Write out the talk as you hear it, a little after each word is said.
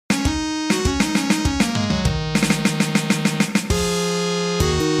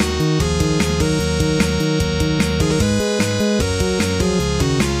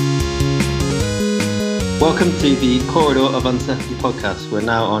Welcome to the Corridor of Uncertainty podcast. We're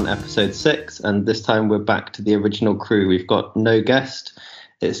now on episode 6, and this time we're back to the original crew. We've got no guest.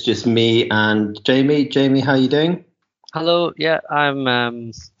 It's just me and Jamie. Jamie, how are you doing? Hello. Yeah,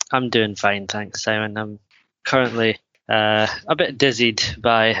 I'm doing fine, thanks, Simon. I'm currently a bit dizzied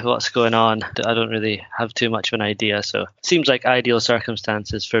by what's going on. I don't really have too much of an idea, so it seems like ideal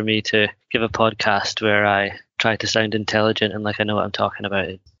circumstances for me to give a podcast where I try to sound intelligent and like I know what I'm talking about.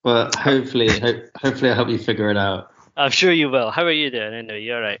 Well, hopefully I'll help you figure it out. I'm sure you will. How are you doing anyway?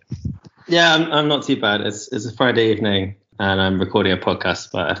 You all right? Yeah, I'm not too bad. It's a Friday evening and I'm recording a podcast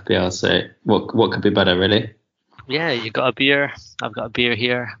about FPL, so what could be better, really? Yeah, you got a beer. I've got a beer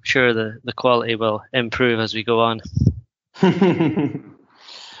here. I'm sure the quality will improve as we go on.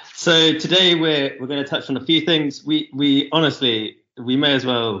 So today we're going to touch on a few things. We honestly may as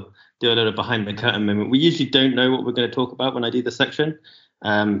well do a little behind the curtain moment. We usually don't know what we're going to talk about when I do this section.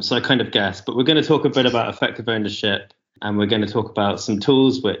 So I kind of guess, but we're going to talk a bit about effective ownership, and we're going to talk about some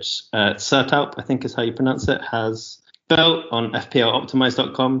tools which Certalp, I think is how you pronounce it, has built on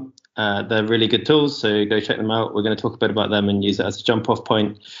fploptimize.com. They're really good tools, so go check them out. We're going to talk a bit about them and use it as a jump off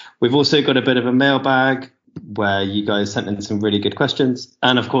point. We've also got a bit of a mailbag where you guys sent in some really good questions.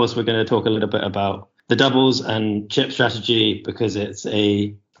 And of course, we're going to talk a little bit about the doubles and chip strategy, because it's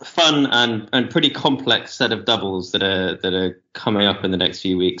a fun and pretty complex set of doubles that are coming up in the next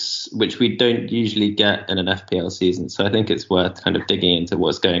few weeks, which we don't usually get in an FPL season. So I think it's worth kind of digging into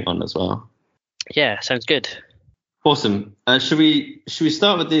what's going on as well. Yeah, sounds good. Awesome. Should we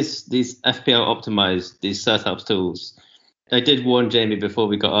start with these FPL optimized, these Certalp tools? I did warn Jamie before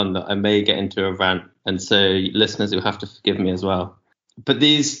we got on that I may get into a rant, and so listeners will have to forgive me as well. But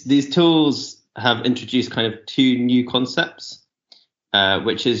these tools have introduced kind of two new concepts,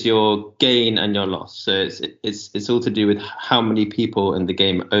 which is your gain and your loss. So it's all to do with how many people in the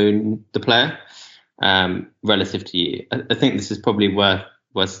game own the player relative to you. I think this is probably worth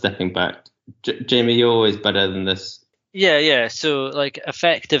stepping back. Jamie, you're always better than this. Yeah. So like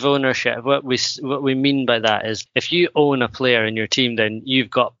effective ownership, what we mean by that is if you own a player in your team, then you've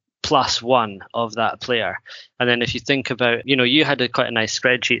got +1 of that player. And then if you think about, you had quite a nice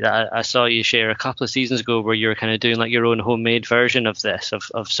spreadsheet that I saw you share a couple of seasons ago where you were kind of doing like your own homemade version of this,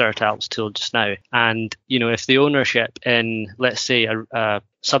 of Certalp's tool just now. And, if the ownership in, let's say, a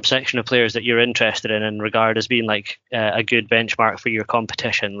subsection of players that you're interested in and regard as being like a good benchmark for your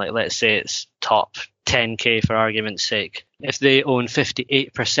competition, like let's say it's top 10k for argument's sake, if they own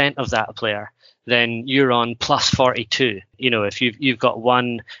 58% of that player, then you're on +42. If you've got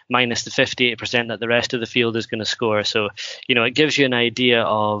 1 minus the 58% that the rest of the field is going to score. So, it gives you an idea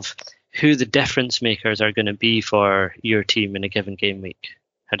of who the difference makers are going to be for your team in a given game week.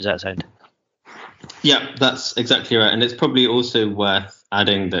 How does that sound? Yeah, that's exactly right. And it's probably also worth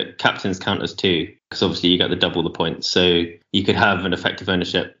adding that captains count as 2, because obviously you get the double the points. So you could have an effective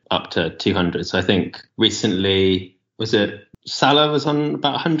ownership up to 200. So I think recently, was it Salah was on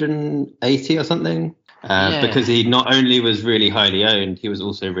about 180 or something, because he not only was really highly owned, he was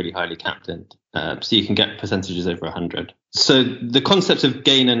also really highly captained. So you can get percentages over 100. So the concept of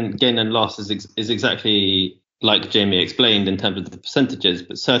gain and loss is exactly like Jamie explained in terms of the percentages,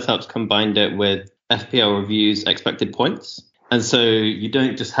 but Certalp's combined it with FPL Review's expected points. And so you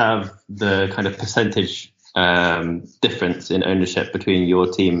don't just have the kind of percentage difference in ownership between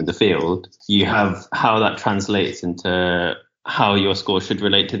your team and the field. You have how that translates into how your score should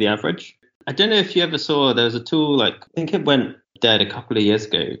relate to the average. I don't know if you ever saw, there was a tool, like I think it went dead a couple of years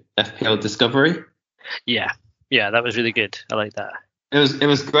ago, FPL Discovery. Yeah, that was really good. I like that. It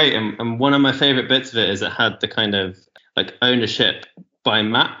was great, and one of my favorite bits of it is it had the kind of like ownership by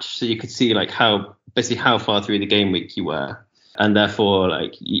match, so you could see like how far through the game week you were, and therefore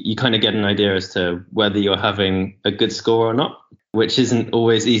like you kind of get an idea as to whether you're having a good score or not, which isn't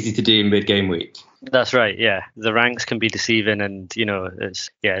always easy to do mid game week. That's right. Yeah, the ranks can be deceiving, and it's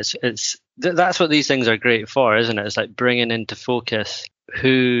that's what these things are great for, isn't it? It's like bringing into focus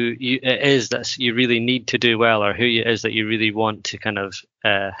who it is that you really need to do well, or who it is that you really want to kind of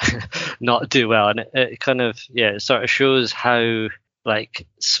not do well, and it kind of it sort of shows how like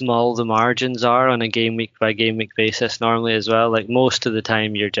small the margins are on a game week by game week basis normally as well. Like most of the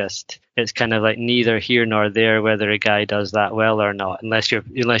time it's kind of like neither here nor there whether a guy does that well or not, unless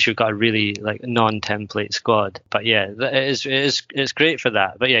you've got a really like non-template squad. But yeah, it's great for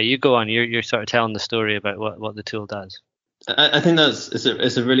that. But yeah, you go on, you're sort of telling the story about what the tool does. I think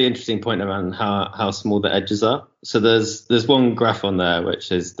it's a really interesting point around how small the edges are. So there's one graph on there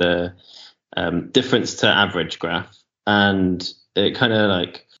which is the difference to average graph, and it kind of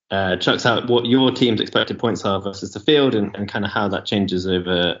like chucks out what your team's expected points are versus the field, and kind of how that changes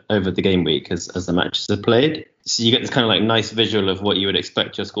over the game week as the matches are played. So you get this kind of like nice visual of what you would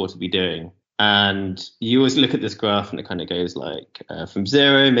expect your score to be doing. And you always look at this graph and it kind of goes like from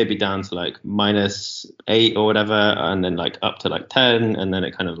 0 maybe down to like -8 or whatever, and then like up to like 10, and then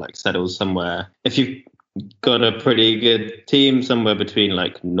it kind of like settles somewhere. If you've got a pretty good team, somewhere between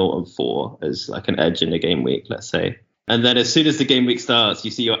like 0 and 4 as like an edge in a game week, let's say. And then as soon as the game week starts,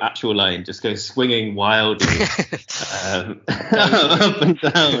 you see your actual line just go swinging wildly up and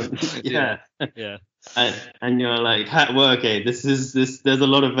down. Yeah. And you're like, well, okay, there's a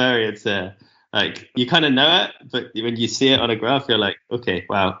lot of variance there. Like, you kind of know it, but when you see it on a graph, you're like, okay,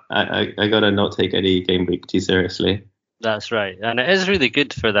 wow, I gotta not take any game week too seriously. That's right, and it is really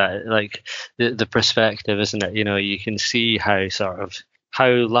good for that, like the perspective, isn't it? You can see how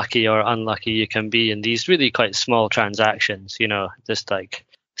lucky or unlucky you can be in these really quite small transactions. Just like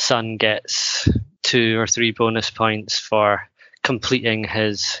Son gets 2 or 3 bonus points for completing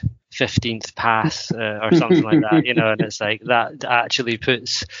his 15th pass or something like that, and it's like that actually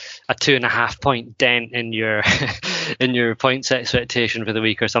puts a 2.5 point dent in your in your points expectation for the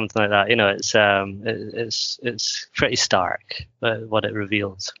week or something like that. It's pretty stark what it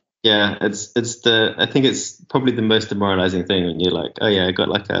reveals. Yeah, I think it's probably the most demoralizing thing when you're like, oh yeah, I got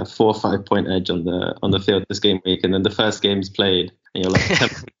like a 4 or 5 point edge on the field this game week, and then the first game's played and you're like 10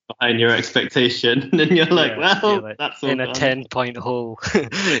 behind your expectation, and then you're like, that's all in a 10-point hole.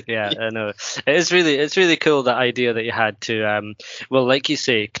 Yeah, I know. It's really cool, that idea that you had to like you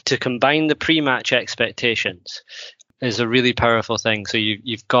say, to combine the pre-match expectations is a really powerful thing. So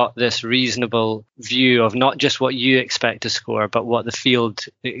you've got this reasonable view of not just what you expect to score, but what the field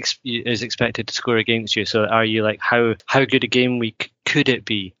is expected to score against you. So are you like, how good a game week could it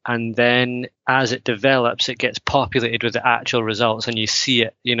be? And then as it develops, it gets populated with the actual results, and you see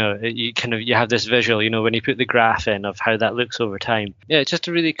it. You have this visual. When you put the graph in of how that looks over time. Yeah, it's just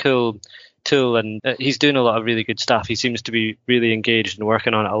a really cool tool, and he's doing a lot of really good stuff. He seems to be really engaged and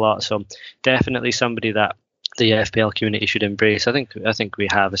working on it a lot. So definitely somebody that the FPL community should embrace. I think we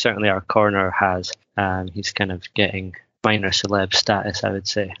have. Certainly our corner has. He's kind of getting minor celeb status, I would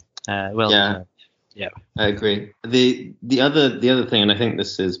say. Yeah, I agree. The other thing, and I think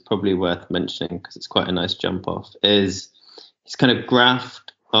this is probably worth mentioning because it's quite a nice jump off, is he's kind of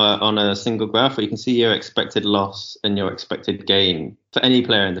graphed on a single graph where you can see your expected loss and your expected gain for any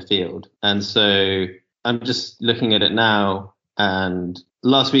player in the field. And so I'm just looking at it now, and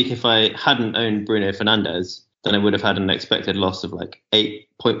last week, if I hadn't owned Bruno Fernandes, then I would have had an expected loss of like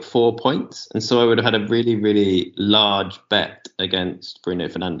 8.4 points. And so I would have had a really, really large bet against Bruno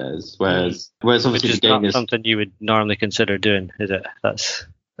Fernandes. Whereas obviously the game is something you would normally consider doing, is it? That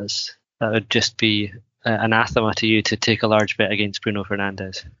would just be anathema to you to take a large bet against Bruno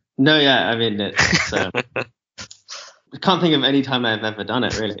Fernandes. No, yeah, I mean, it's I can't think of any time I've ever done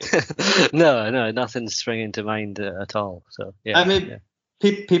it, really. No, nothing's springing to mind at all. So yeah, I mean,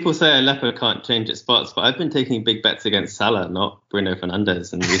 people say a leopard can't change its spots, but I've been taking big bets against Salah, not Bruno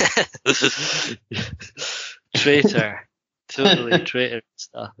Fernandes. And traitor, totally traitor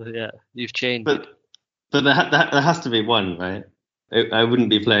stuff. Yeah, you've changed. But there has to be one, right? I wouldn't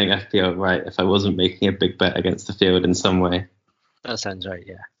be playing FPL right if I wasn't making a big bet against the field in some way. That sounds right.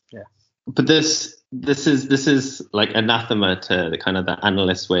 Yeah. But this is like anathema to the kind of the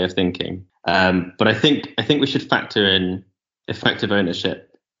analyst way of thinking. But I think we should factor in effective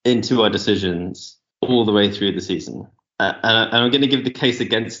ownership into our decisions all the way through the season. And I'm going to give the case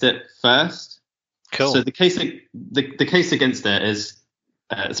against it first. Cool. So the case against it is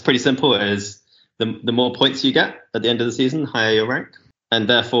it's pretty simple. It is the more points you get at the end of the season, higher your rank, and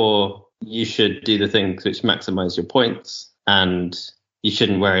therefore you should do the things which maximize your points, and you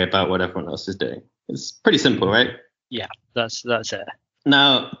shouldn't worry about what everyone else is doing. It's pretty simple, right? Yeah, that's it.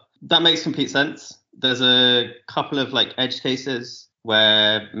 Now, that makes complete sense. There's a couple of like edge cases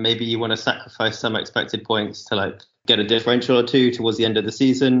where maybe you want to sacrifice some expected points to like get a differential or two towards the end of the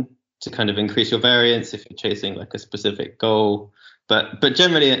season to kind of increase your variance if you're chasing like a specific goal. But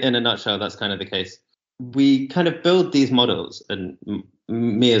generally, in a nutshell, that's kind of the case. We kind of build these models, and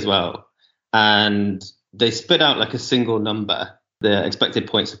me as well, and they spit out like a single number, the expected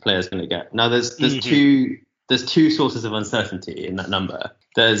points a player is going to get. Now, there's two sources of uncertainty in that number.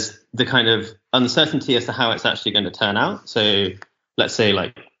 There's the kind of uncertainty as to how it's actually going to turn out. So let's say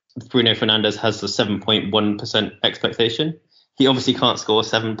like Bruno Fernandes has a 7.1% expectation. He obviously can't score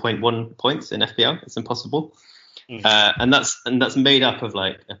 7.1 points in FPL. It's impossible. And that's made up of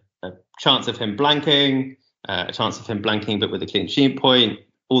like a chance of him blanking, a chance of him blanking but with a clean sheet point,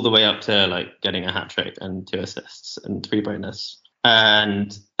 all the way up to like getting a hat trick and 2 assists and 3 bonus.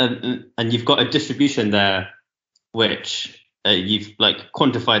 and you've got a distribution there which you've like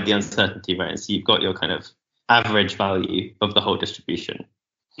quantified the uncertainty, right? And so you've got your kind of average value of the whole distribution.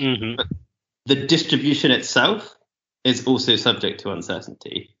 Mm-hmm. The distribution itself is also subject to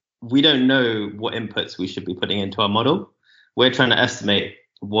uncertainty. We don't know what inputs we should be putting into our model. We're trying to estimate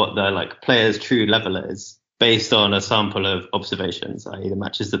what the like player's true level is based on a sample of observations, i.e. the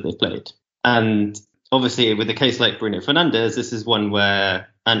matches that they've played. And obviously with a case like Bruno Fernandes, this is one where,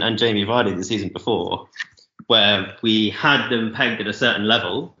 and Jamie Vardy the season before, where we had them pegged at a certain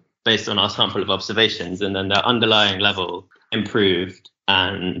level based on our sample of observations, and then their underlying level improved,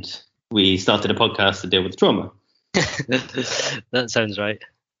 and we started a podcast to deal with trauma. That sounds right.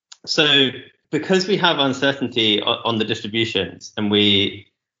 So because we have uncertainty on the distributions, and we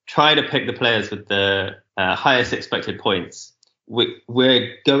try to pick the players with the highest expected points,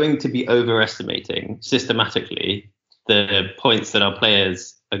 we're going to be overestimating systematically the points that our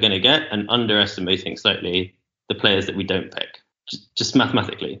players are going to get and underestimating slightly the players that we don't pick. Just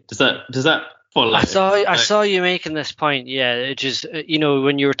mathematically. Does that follow? I saw you making this point. Yeah, it just,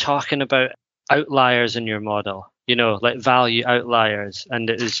 when you were talking about outliers in your model, like value outliers, and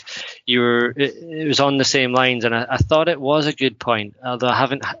it was on the same lines, and I thought it was a good point, although I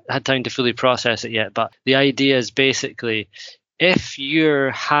haven't had time to fully process it yet. But the idea is basically, if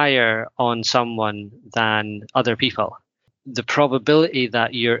you're higher on someone than other people, the probability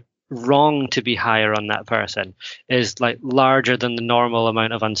that you're wrong to be higher on that person is like larger than the normal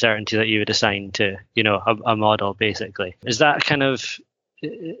amount of uncertainty that you would assign to, a model, basically. Is that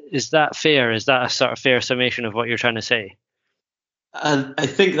fair? Is that a sort of fair summation of what you're trying to say? I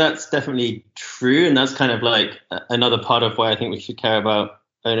think that's definitely true, and that's kind of like another part of why I think we should care about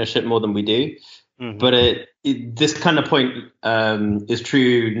ownership more than we do. Mm-hmm. But this kind of point is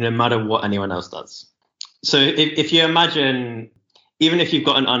true no matter what anyone else does. So if you imagine, even if you've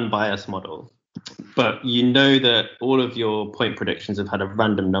got an unbiased model, but you know that all of your point predictions have had a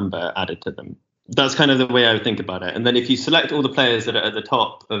random number added to them, that's kind of the way I would think about it. And then if you select all the players that are at the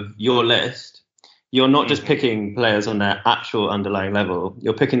top of your list, you're not just picking players on their actual underlying level.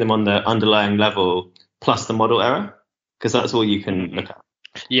 You're picking them on the underlying level plus the model error, because that's all you can look at.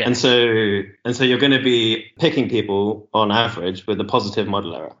 Yeah. And so you're going to be picking people on average with a positive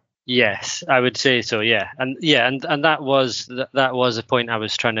model error. Yes, I would say so. Yeah, and that was the point I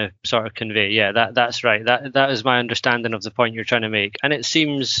was trying to sort of convey. Yeah, that's right. That is my understanding of the point you're trying to make, and it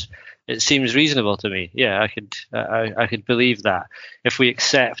seems reasonable to me. Yeah, I could believe that if we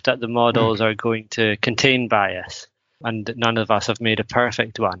accept that the models are going to contain bias, and none of us have made a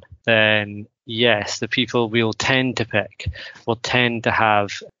perfect one, then yes, the people we'll tend to pick will tend to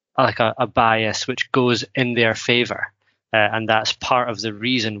have like a bias which goes in their favor. And that's part of the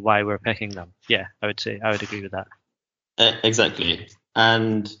reason why we're picking them. Yeah, I would agree with that. Exactly.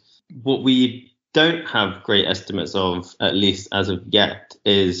 And what we don't have great estimates of, at least as of yet,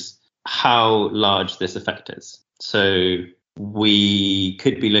 is how large this effect is. So we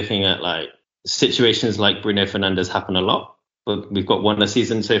could be looking at like situations like Bruno Fernandes happen a lot. But we've got one a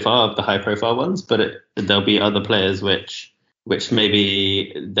season so far of the high profile ones, but there'll be other players which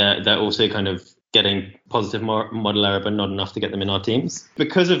maybe they're also kind of getting positive model error, but not enough to get them in our teams.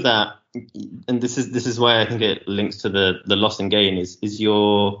 Because of that, and this is why I think it links to the loss and gain, is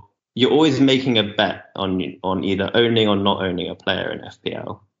you're always making a bet on either owning or not owning a player in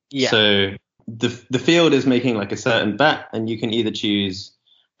FPL. Yeah. So the field is making like a certain bet, and you can either choose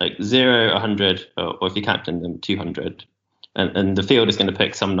like 0, 100, or if you captain them, 200, and the field is going to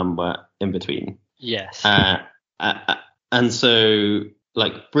pick some number in between. Yes. And so,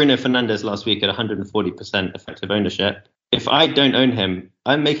 like Bruno Fernandes last week at 140% effective ownership, if I don't own him,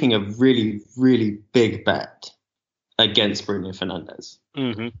 I'm making a really, really big bet against Bruno Fernandes.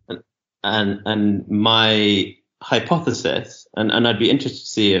 Mm-hmm. And my hypothesis, and I'd be interested to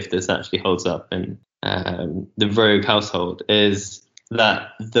see if this actually holds up in the Rogue household, is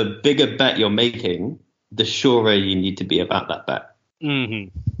that the bigger bet you're making, the surer you need to be about that bet.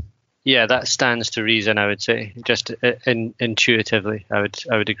 Mm-hmm. Yeah, that stands to reason, I would say, just intuitively. I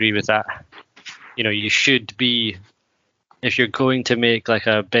would agree with that. You should be, if you're going to make like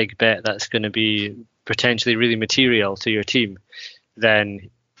a big bet that's going to be potentially really material to your team,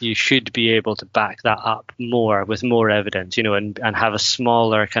 then you should be able to back that up more with more evidence, and have a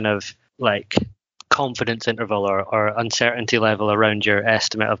smaller kind of like confidence interval or uncertainty level around your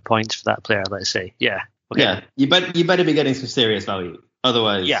estimate of points for that player, let's say. Yeah. Okay. Yeah, you better be getting some serious value.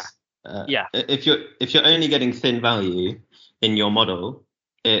 Otherwise, if you're only getting thin value in your model,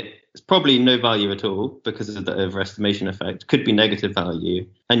 it's probably no value at all because of the overestimation effect. Could be negative value,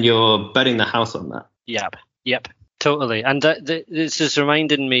 and you're betting the house on that. Yep. Totally. And this is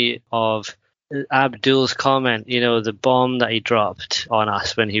reminding me of Abdul's comment, the bomb that he dropped on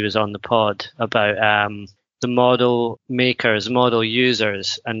us when he was on the pod about the model makers, model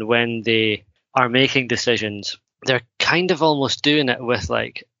users, and when they are making decisions, they're kind of almost doing it with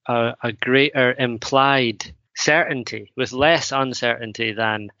like a greater implied certainty, with less uncertainty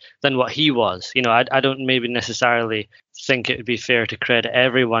than what he was. I don't maybe necessarily think it would be fair to credit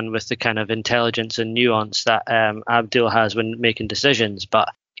everyone with the kind of intelligence and nuance that Abdul has when making decisions, but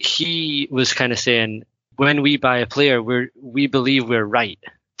he was kind of saying, when we buy a player, we believe we're right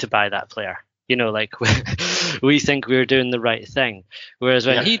to buy that player. Like we think we're doing the right thing. Whereas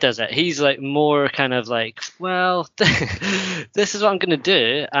when he does it, he's like more kind of like, well, this is what I'm going to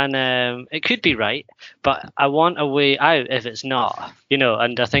do. And it could be right, but I want a way out if it's not,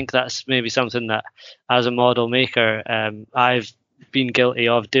 and I think that's maybe something that as a model maker, I've been guilty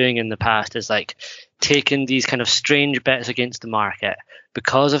of doing in the past, is like taking these kind of strange bets against the market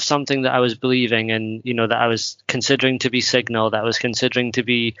because of something that I was believing in, that I was considering to be signal, that I was considering to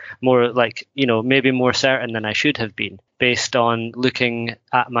be more like, maybe more certain than I should have been, based on looking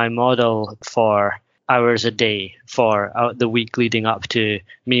at my model for hours a day for the week leading up to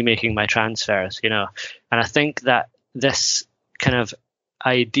me making my transfers, And I think that this kind of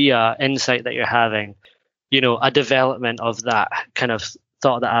insight that you're having, a development of that kind of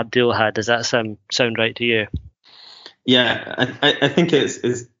thought that Abdul had, does that sound right to you? Yeah, I think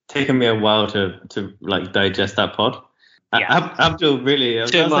it's taken me a while to like digest that pod. Yeah. Abdul really,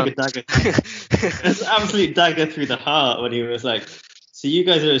 that was like a dagger. It's an absolute dagger through the heart when he was like, so you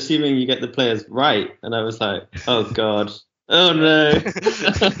guys are assuming you get the players right, and I was like, oh god, oh no.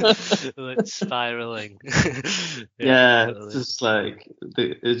 It's spiraling. Totally. It's just like,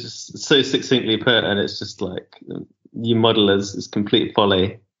 it's just so succinctly put, and it's just like, you model is complete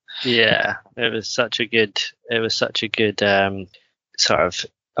folly. Yeah, it was such a good sort of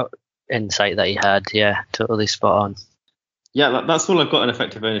insight that he had. Yeah, totally spot on. Yeah, that's all I've got on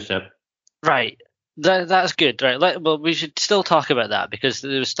effective ownership. Right, that's good. Right, well, we should still talk about that, because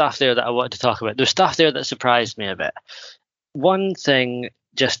there was stuff there that I wanted to talk about. There's stuff there that surprised me a bit. One thing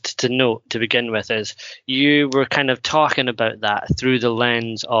just to note to begin with is you were kind of talking about that through the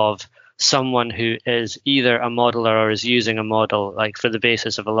lens of someone who is either a modeler or is using a model like for the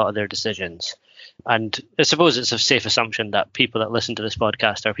basis of a lot of their decisions. And I suppose it's a safe assumption that people that listen to this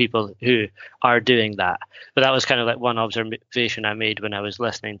podcast are people who are doing that. But that was kind of like one observation I made when I was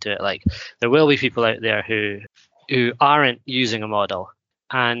listening to it. Like, there will be people out there who aren't using a model,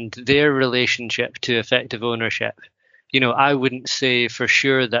 and their relationship to effective ownership, I wouldn't say for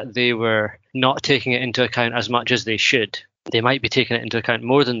sure that they were not taking it into account as much as they should. They might be taking it into account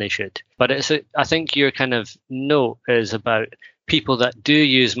more than they should. But I think your kind of note is about people that do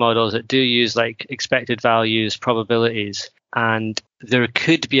use models, that do use like expected values, probabilities, and there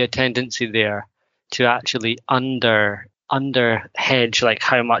could be a tendency there to actually under hedge like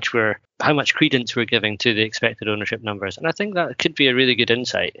how much credence we're giving to the expected ownership numbers. And I think that could be a really good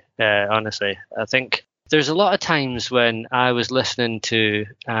insight, honestly. I think there's a lot of times when I was listening to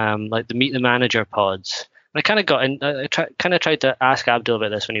like the Meet the Manager pods, I kind of got in. I tried to ask Abdul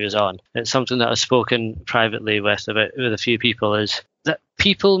about this when he was on. It's something that I've spoken privately with a few people, is that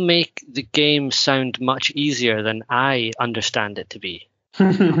people make the game sound much easier than I understand it to be.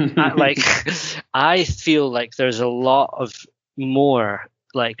 I feel like there's a lot of more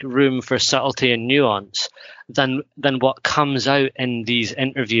like room for subtlety and nuance than what comes out in these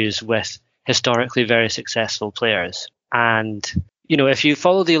interviews with historically very successful players. And if you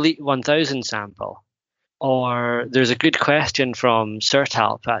follow the Elite 1000 sample, or there's a good question from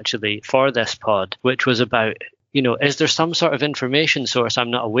Sertalp actually for this pod, which was about, is there some sort of information source I'm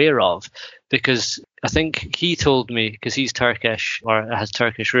not aware of? Because I think he told me, because he's Turkish or has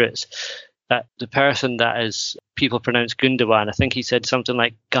Turkish roots, that the person that is people pronounce Gundogan, I think he said something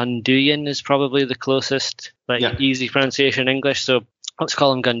like Gundogan is probably the closest easy pronunciation in English. So let's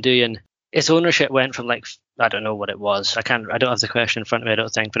call him Gundogan. Its ownership went from like, I don't know what it was. I don't have the question in front of me, I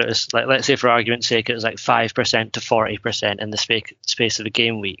don't think, but it was like, let's say for argument's sake, it was like 5% to 40% in the space of a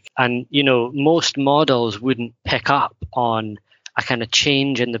game week. And, most models wouldn't pick up on a kind of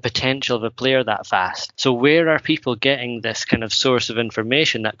change in the potential of a player that fast. So where are people getting this kind of source of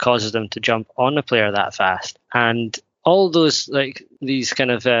information that causes them to jump on a player that fast? And all those like these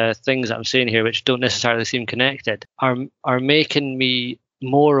kind of things that I'm saying here, which don't necessarily seem connected, are making me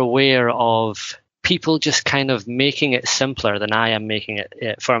more aware of people just kind of making it simpler than I am making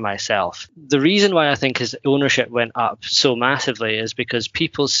it for myself. The reason why I think his ownership went up so massively is because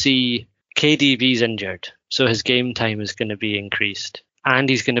people see KDB's injured, so his game time is going to be increased, and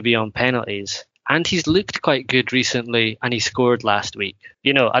he's going to be on penalties. and he's looked quite good recently, and he scored last week.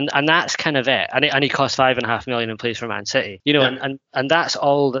 And that's kind of it. And he cost 5.5 million and plays for Man City. And that's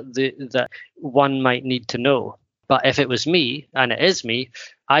all that one might need to know. But if it was me, and it is me,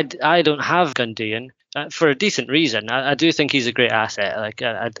 I don't have Gundogan for a decent reason. I do think he's a great asset.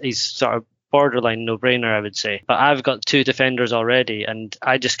 Like he's sort of borderline no-brainer, I would say. But I've got 2 defenders already, and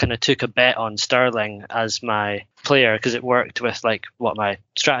I just kind of took a bet on Sterling as my player because it worked with like what my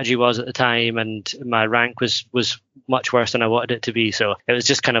strategy was at the time, and my rank was much worse than I wanted it to be. So it was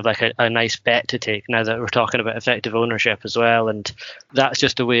just kind of like a nice bet to take now that we're talking about effective ownership as well. And that's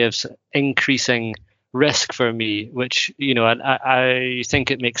just a way of increasing risk for me, which I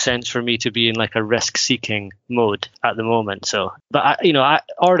think it makes sense for me to be in like a risk-seeking mode at the moment. So, but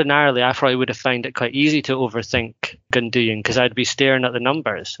ordinarily I probably would have found it quite easy to overthink Gundogan because I'd be staring at the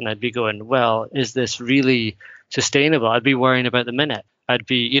numbers and I'd be going, well, is this really sustainable? I'd be worrying about the minute. I'd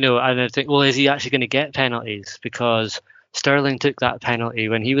be, and I'd think, well, is he actually going to get penalties? Because Sterling took that penalty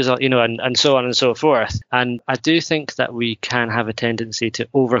when he was, and so on and so forth. And I do think that we can have a tendency to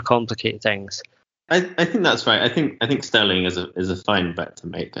overcomplicate things. I think that's right. I think Sterling is a fine bet to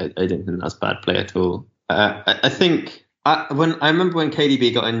make. I don't think that's bad play at all. I think I remember when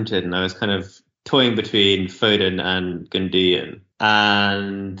KDB got injured and I was kind of toying between Foden and Gundogan,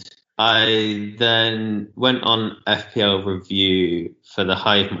 and I then went on FPL review for the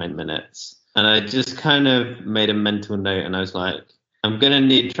Hivemind minutes, and I just kind of made a mental note, and I was like, I'm gonna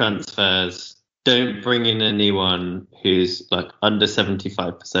need transfers. Don't bring in anyone who's like under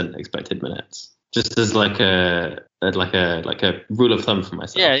 75% expected minutes. Just as like a rule of thumb for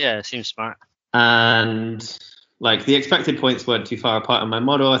myself. Yeah, it seems smart. And like the expected points weren't too far apart in my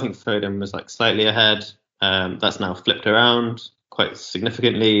model. I think Foden was like slightly ahead. That's now flipped around quite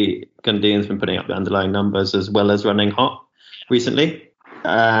significantly. Gundogan's been putting up the underlying numbers as well as running hot recently.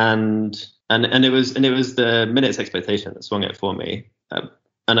 And it was the minutes expectation that swung it for me.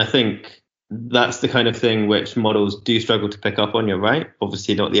 And I think that's the kind of thing which models do struggle to pick up on. You're right.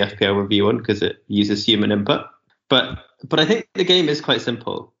 Obviously not the FPL review one because it uses human input. But I think the game is quite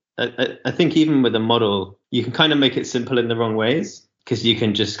simple. I think even with a model, you can kind of make it simple in the wrong ways because you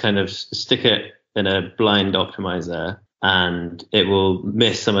can just kind of stick it in a blind optimizer and it will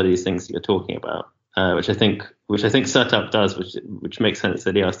miss some of these things that you're talking about, which I think Setup does, which makes sense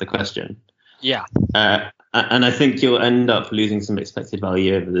that he asked the question. Yeah. And I think you'll end up losing some expected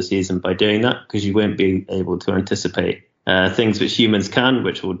value over the season by doing that because you won't be able to anticipate things which humans can,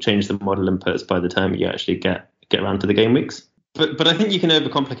 which will change the model inputs by the time you actually get around to the game weeks. But I think you can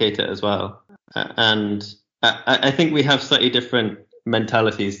overcomplicate it as well. And I think we have slightly different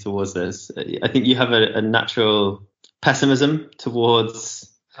mentalities towards this. I think you have a natural pessimism towards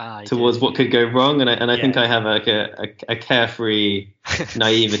what could go wrong. And I think I have like a carefree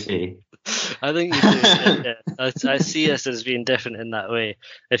naivety. I think you do. Yeah. I see us as being different in that way.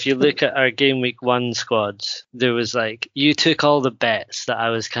 If you look at our game week 1 squads, there was like, you took all the bets that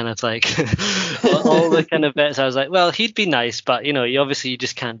I was kind of like, all the kind of bets I was like, well, he'd be nice, but you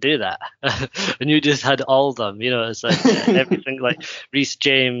just can't do that. And you just had all of them. It's like everything like Reece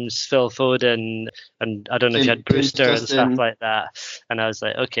James, Phil Foden, and I don't know if you had Brewster and stuff like that. And I was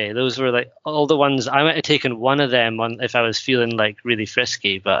like, okay, those were like all the ones. I might have taken one of them if I was feeling like really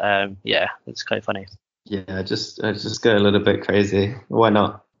frisky, but yeah, it's quite funny. Yeah, I just go a little bit crazy. Why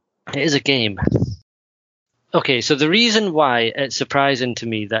not? It is a game. Okay, so the reason why it's surprising to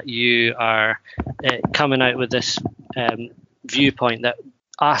me that you are coming out with this viewpoint that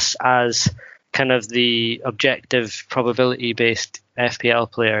us as kind of the objective probability-based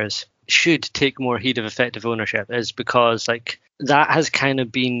FPL players should take more heed of effective ownership is because like that has kind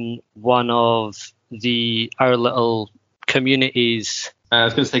of been one of our little communities. I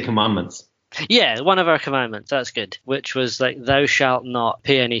was going to say commandments. Yeah, one of our commandments, that's good, which was like, thou shalt not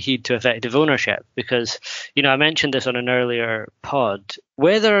pay any heed to effective ownership. Because, I mentioned this on an earlier pod,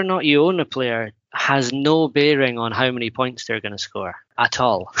 whether or not you own a player has no bearing on how many points they're going to score at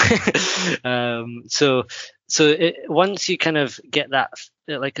all. So once you kind of get that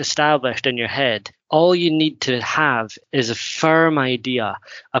like established in your head, all you need to have is a firm idea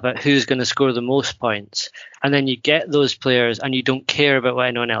about who's going to score the most points. And then you get those players and you don't care about what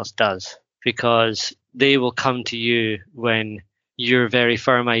anyone else does, because they will come to you when your very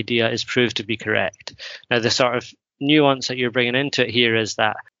firm idea is proved to be correct. Now, the sort of nuance that you're bringing into it here is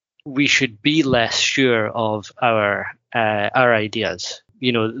that we should be less sure of our ideas,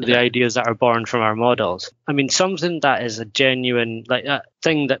 the ideas that are born from our models. I mean, something that is a genuine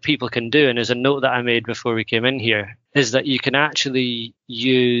thing that people can do, and is a note that I made before we came in here, is that you can actually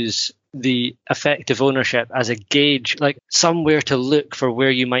use the effective ownership as a gauge, like somewhere to look for where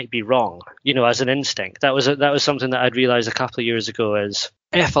you might be wrong, as an instinct. That was something that I'd realized a couple of years ago, is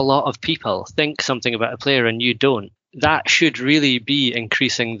if a lot of people think something about a player and you don't, that should really be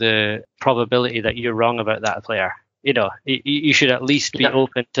increasing the probability that you're wrong about that player. You should at least be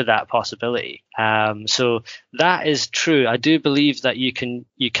open to that possibility. So that is true. I do believe that you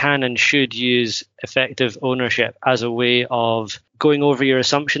can and should use effective ownership as a way of going over your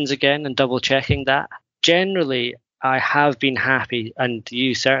assumptions again and double checking that. Generally, I have been happy, and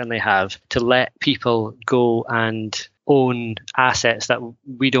you certainly have, to let people go and own assets that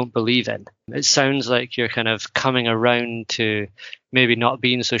we don't believe in. It sounds like you're kind of coming around to maybe not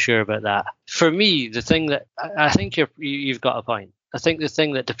being so sure about that. For me, the thing that I think you've got a point. I think the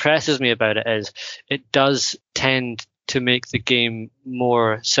thing that depresses me about it is it does tend to make the game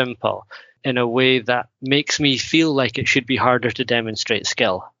more simple in a way that makes me feel like it should be harder to demonstrate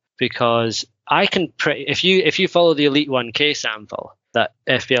skill. Because I can if you follow the Elite 1K sample that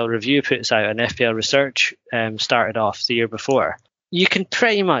FPL Review puts out and FPL Research started off the year before, you can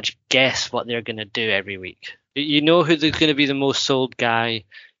pretty much guess what they're going to do every week. You know who's going to be the most sold guy.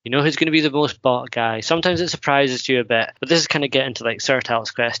 You know who's going to be the most bought guy. Sometimes it surprises you a bit, but this is kind of getting to like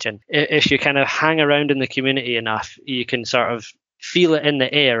Sertal's question. If you kind of hang around in the community enough, you can sort of feel it in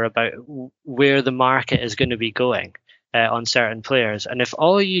the air about where the market is going to be going on certain players. And if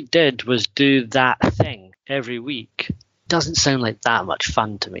all you did was do that thing every week, doesn't sound like that much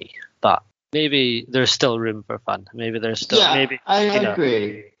fun to me. But maybe there's still room for fun. Maybe there's still I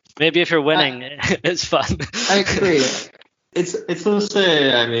agree. Maybe if you're winning, it's fun. I agree. It's also,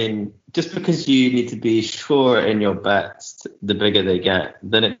 I mean, just because you need to be sure in your bets, the bigger they get,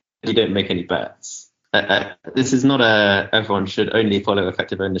 then you don't make any bets. This is not everyone should only follow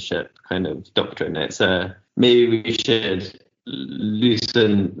effective ownership kind of doctrine. It's maybe we should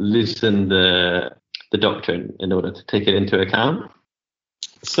loosen the doctrine in order to take it into account.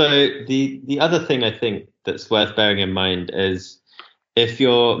 So the other thing I think that's worth bearing in mind is if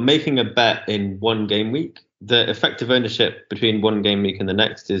you're making a bet in one game week, the effective ownership between one game week and the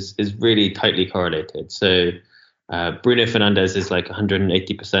next is really tightly correlated. So Bruno Fernandes is like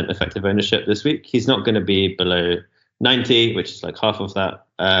 180% effective ownership this week. He's not going to be below 90, which is like half of that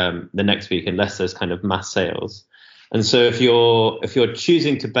the next week, unless there's kind of mass sales. And so if you're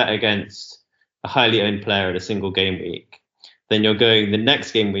choosing to bet against a highly owned player at a single game week, then you're going the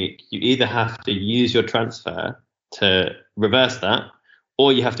next game week, you either have to use your transfer to reverse that,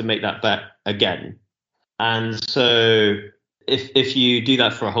 or you have to make that bet again. And so if you do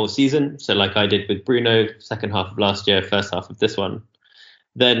that for a whole season, so like I did with Bruno, second half of last year, first half of this one,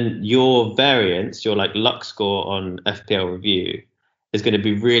 then your variance, your like luck score on FPL Review is going to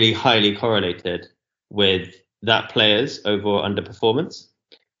be really highly correlated with that player's over or underperformance.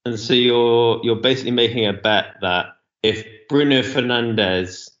 And so you're basically making a bet that if Bruno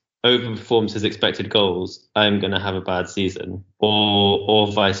Fernandes overperforms his expected goals, I'm going to have a bad season,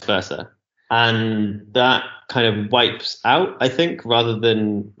 or vice versa. And that kind of wipes out, I think, rather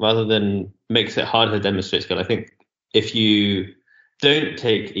than makes it harder to demonstrate skill. I think if you don't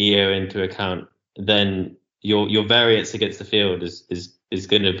take EO into account, then your variance against the field is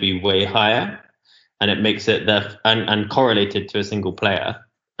going to be way higher, and it makes it and correlated to a single player.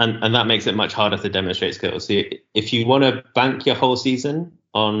 And that makes it much harder to demonstrate skill. So if you want to bank your whole season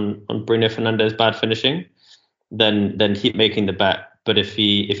on Bruno Fernandes' bad finishing, then keep making the bet. But if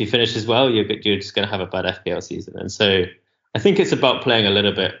he finishes well, you're just going to have a bad FPL season. And so I think it's about playing a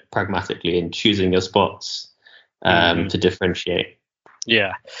little bit pragmatically and choosing your spots to differentiate.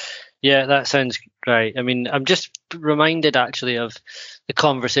 Yeah, that sounds right. I mean, I'm just reminded actually of the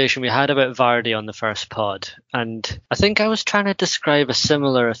conversation we had about Vardy on the first pod. And I think I was trying to describe a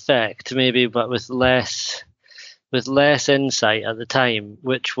similar effect, maybe, but with less insight at the time,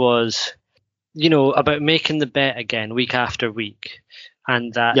 which was, about making the bet again week after week.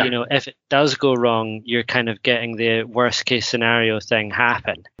 And that, if it does go wrong, you're kind of getting the worst case scenario thing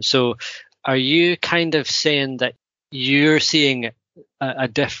happen. So are you kind of saying that you're seeing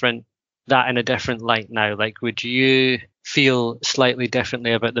that in a different light now? Like, would you feel slightly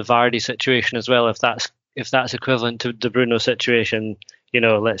differently about the Vardy situation as well, if that's equivalent to the Bruno situation,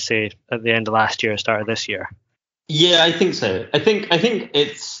 let's say at the end of last year, start of this year? Yeah, I think so. I think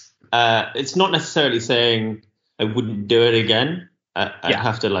it's not necessarily saying I wouldn't do it again. I'd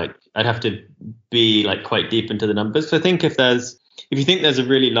have to be like quite deep into the numbers. So I think if you think there's a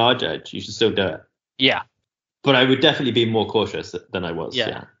really large edge, you should still do it. Yeah. But I would definitely be more cautious than I was.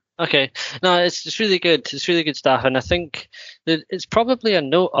 Yeah. Okay. No, it's really good. It's really good stuff. And I think that it's probably a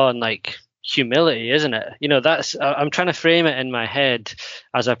note on like humility, isn't it? That's I'm trying to frame it in my head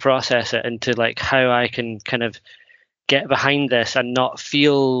as I process it into like how I can kind of get behind this and not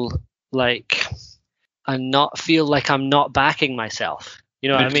feel like I'm not backing myself. You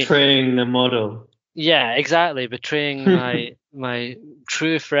know what I mean? Betraying the model. Yeah, exactly. Betraying my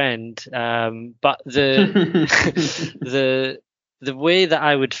true friend. But the way that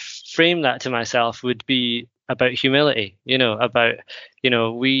I would frame that to myself would be about humility. About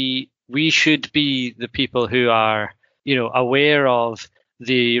we should be the people who are aware of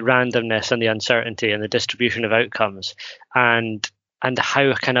the randomness and the uncertainty and the distribution of outcomes, and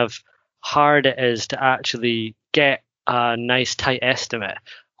how kind of hard it is to actually get a nice tight estimate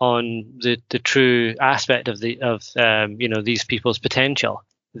on the true aspect of these people's potential.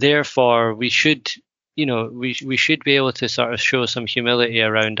 Therefore, we should we should be able to sort of show some humility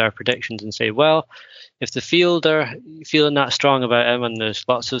around our predictions and say, well, if the field are feeling that strong about him and there's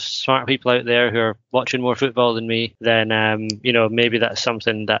lots of smart people out there who are watching more football than me, then maybe that's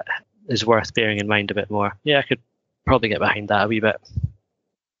something that is worth bearing in mind a bit more. Yeah, I could probably get behind that a wee bit.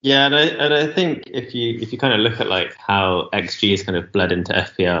 Yeah, and I think if you kind of look at like how XG has kind of bled into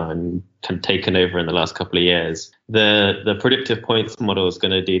FPL and kind of taken over in the last couple of years, the predictive points model is going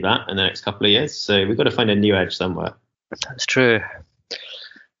to do that in the next couple of years. So we've got to find a new edge somewhere. That's true.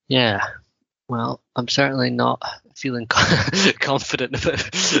 Yeah. Well, I'm certainly not feeling confident about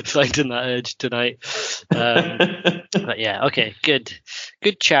finding that edge tonight. But yeah, okay, good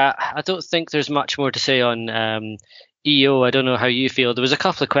chat. I don't think there's much more to say on EO. I don't know how you feel. There was a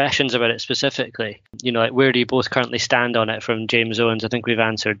couple of questions about it specifically. Like where do you both currently stand on it from James Owens? I think we've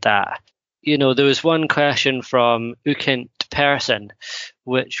answered that. There was one question from Ukint Person,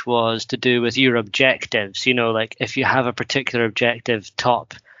 which was to do with your objectives. Like if you have a particular objective,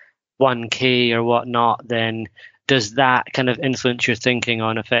 top 1K or whatnot, then does that kind of influence your thinking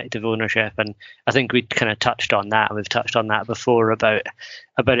on effective ownership? And I think we kind of touched on that. We've touched on that before about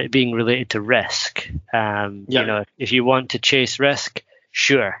it being related to risk. If you want to chase risk,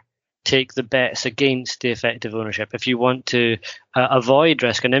 sure, take the bets against the effective ownership. If you want to avoid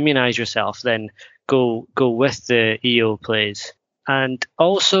risk and immunize yourself, then go with the EO plays. And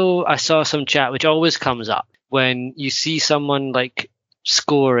also, I saw some chat which always comes up when you see someone like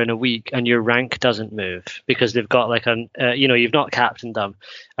score in a week and your rank doesn't move because they've got like you've not captained them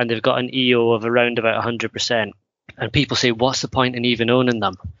and they've got an EO of around about 100%, and people say, what's the point in even owning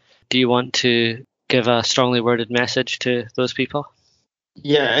them? Do you want to give a strongly worded message to those people?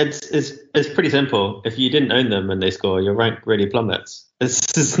 Yeah, it's pretty simple. If you didn't own them and they score, your rank really plummets.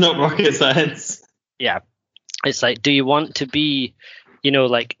 It's not rocket science. Yeah, it's like, do you want to be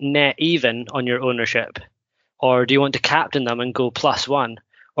like net even on your ownership? Or do you want to captain them and go +1?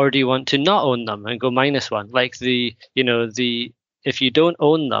 Or do you want to not own them and go -1? Like if you don't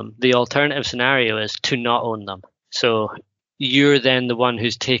own them, the alternative scenario is to not own them. So you're then the one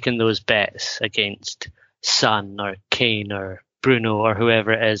who's taken those bets against Son or Kane or Bruno or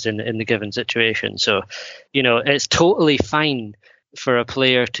whoever it is in the given situation. So, it's totally fine for a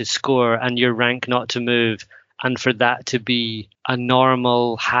player to score and your rank not to move, and for that to be a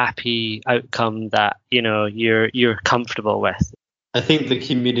normal, happy outcome that you're comfortable with. I think the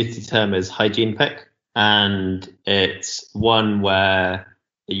community term is hygiene pick, and it's one where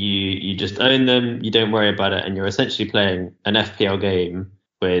you just own them, you don't worry about it, and you're essentially playing an FPL game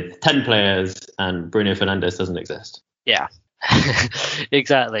with 10 players, and Bruno Fernandes doesn't exist. Yeah.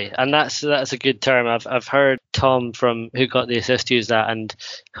 Exactly, and that's a good term. I've heard Tom from Who Got the Assist use that, and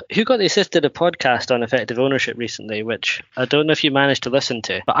Who Got the Assist did a podcast on effective ownership recently, which I don't know if you managed to listen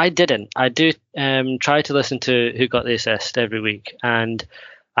to, but I didn't. I do try to listen to Who Got the Assist every week, and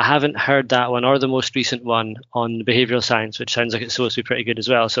I haven't heard that one or the most recent one on behavioural science, which sounds like it's supposed to be pretty good as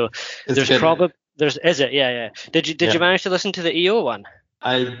well. So is it? Yeah. Did you manage to listen to the EO one?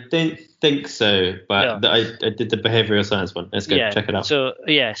 I don't think so, but I did the behavioural science one. Let's go check it out. So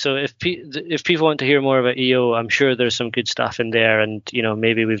if people want to hear more about EO, I'm sure there's some good stuff in there, and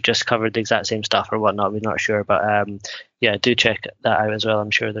maybe we've just covered the exact same stuff or whatnot. We're not sure, but do check that out as well.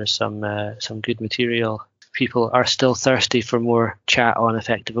 I'm sure there's some good material. People are still thirsty for more chat on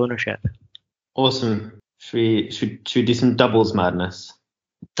effective ownership. Awesome. Should we do some doubles madness?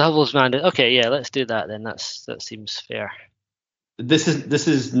 Doubles madness. Okay, yeah, let's do that then. That seems fair. This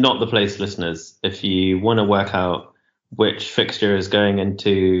is not the place, listeners. If you want to work out which fixture is going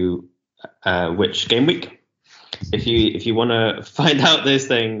into which game week, if you want to find out those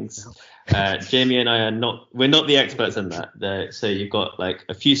things, Jamie and I we're not the experts in that. So you've got like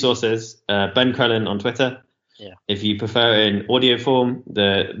a few sources. Ben Crellin on Twitter. Yeah. If you prefer in audio form,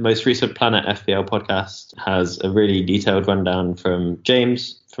 the most recent Planet FPL podcast has a really detailed rundown from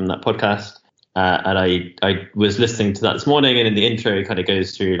James from that podcast. And I was listening to that this morning, and in the intro, he kind of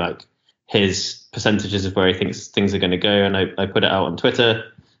goes through like his percentages of where he thinks things are going to go. And I put it out on Twitter.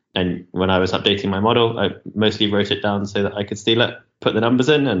 And when I was updating my model, I mostly wrote it down so that I could steal it, put the numbers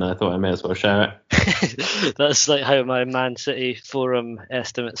in, and I thought I may as well share it. That's like how my Man City forum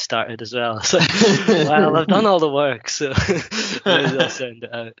estimate started as well. So, well, I've done all the work, so I'll send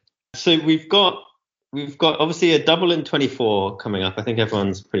it out. So we've got obviously a double in 24 coming up. I think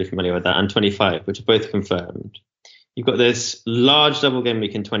everyone's pretty familiar with that, and 25, which are both confirmed. You've got this large double game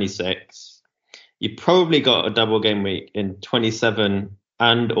week in 26. You probably got a double game week in 27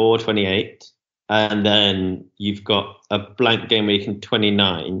 and or 28. And then you've got a blank game week in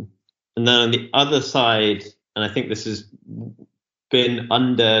 29. And then on the other side, and I think this has been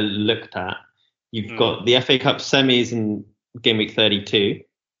underlooked at, you've got the FA Cup semis in game week 32.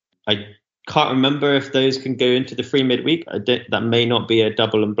 I can't remember if those can go into the free midweek. That may not be a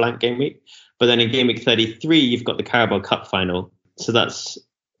double and blank game week. But then in game week 33, you've got the Carabao Cup final. So that's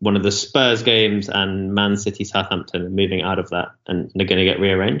one of the Spurs games, and Man City Southampton are moving out of that and they're going to get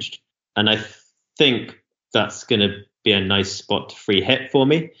rearranged. And I think that's going to be a nice spot to free hit for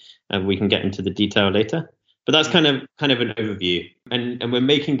me. And we can get into the detail later. But that's kind of an overview. And we're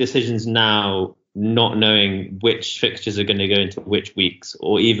making decisions now, not knowing which fixtures are going to go into which weeks,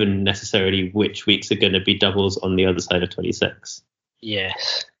 or even necessarily which weeks are going to be doubles on the other side of 26.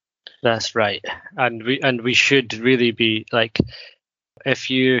 Yes, that's right. And we should really be like,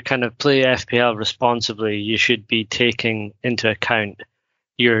 if you kind of play FPL responsibly, you should be taking into account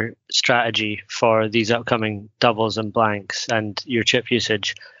your strategy for these upcoming doubles and blanks and your chip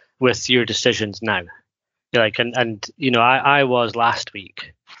usage with your decisions now. Like, and you know, I was last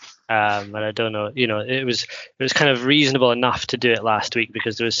week, and I don't know, you know, it was kind of reasonable enough to do it last week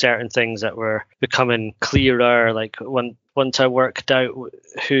because there was certain things that were becoming clearer. Like once I worked out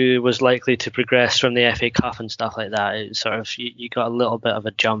who was likely to progress from the FA Cup and stuff like that, it sort of you got a little bit of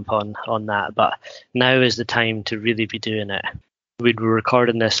a jump on that. But now is the time to really be doing it. We were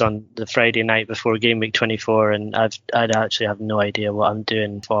recording this on the Friday night before game week 24, and I'd actually have no idea what I'm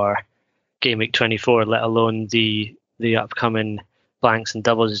doing for game week 24, let alone the upcoming blanks and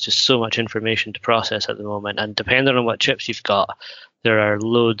doubles. Is just so much information to process at the moment, and depending on what chips you've got, there are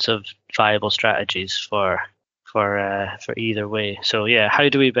loads of viable strategies for either way. So yeah, how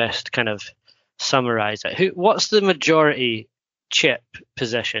do we best kind of summarize it? What's the majority chip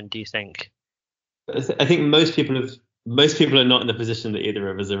position, do you think? I think most people are not in the position that either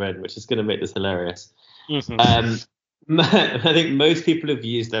of us are in, which is going to make this hilarious. Mm-hmm. I think most people have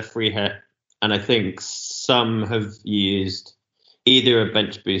used their free hit, and I think some have used either a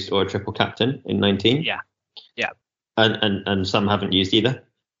bench boost or a triple captain in 19. Yeah. And some haven't used either.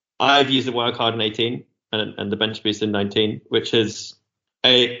 I've used a wild card in 18 and the bench boost in 19, which is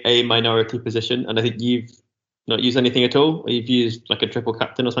a minority position. And I think you've not used anything at all. Or you've used like a triple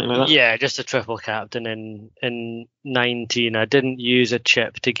captain or something like that. Yeah, just a triple captain in 19. I didn't use a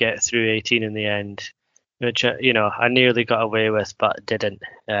chip to get through 18 in the end, which I nearly got away with, but didn't.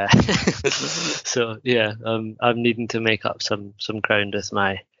 So yeah, I'm needing to make up some ground with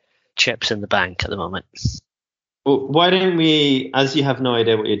my chips in the bank at the moment. Well, why don't we, as you have no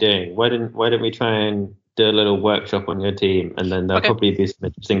idea what you're doing, why don't we try and do a little workshop on your team, and then there'll probably be some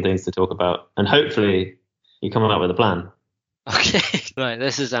interesting things to talk about, and hopefully you come up with a plan. Okay, right.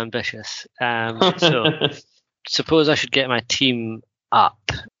 This is ambitious. So suppose I should get my team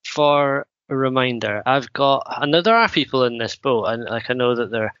up. For a reminder, I've got, and there are people in this boat, and like I know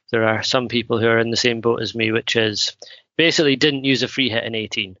that there are some people who are in the same boat as me, which is basically didn't use a free hit in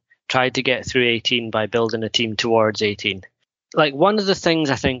 18, tried to get through 18 by building a team towards 18. Like, one of the things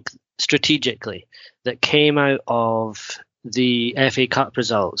I think strategically that came out of the FA Cup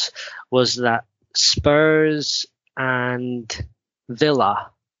results was that Spurs and Villa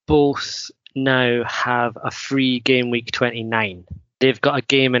both now have a free game week 29. They've got a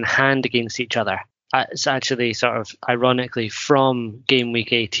game in hand against each other. It's actually sort of ironically from game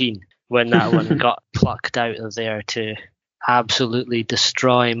week 18 when that one got plucked out of there to absolutely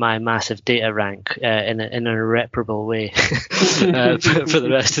destroy my massive data rank in an irreparable way for the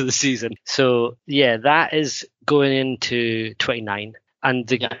rest of the season. So yeah, that is going into 29. And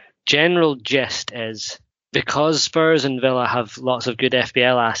the general gist is, because Spurs and Villa have lots of good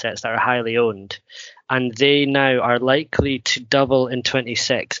FPL assets that are highly owned, and they now are likely to double in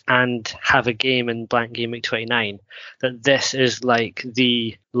 26 and have a game in blank game week 29, that this is like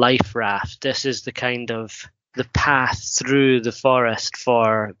the life raft. This is the kind of the path through the forest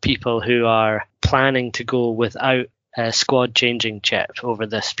for people who are planning to go without a squad changing chip over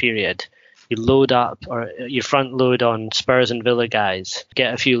this period. you load up, or you front load on Spurs and Villa guys,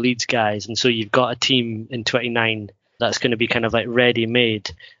 get a few Leeds guys, and so you've got a team in 29 that's going to be kind of like ready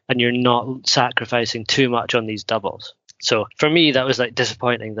made, and you're not sacrificing too much on these doubles. So for me, that was like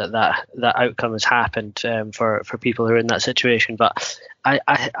disappointing that outcome has happened for people who are in that situation. But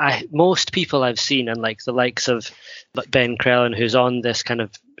I most people I've seen, and like the likes of Ben Crellin, who's on this kind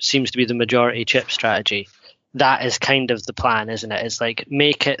of seems to be the majority chip strategy, that is kind of the plan, isn't it? It's like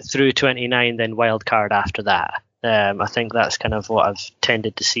make it through 29, then wild card after that. I think that's kind of what I've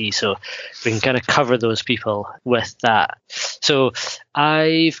tended to see. So we can kind of cover those people with that. So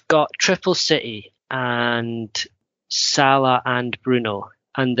I've got Triple City and Salah and Bruno.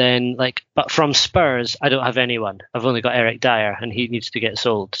 And then but from Spurs, I don't have anyone. I've only got Eric Dyer, and he needs to get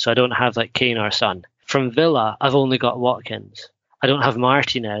sold. So I don't have like Kane or Son. From Villa, I've only got Watkins. I don't have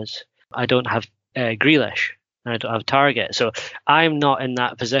Martinez. I don't have Grealish. And I don't have Target. So I'm not in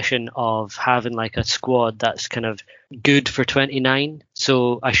that position of having like a squad that's kind of good for 29.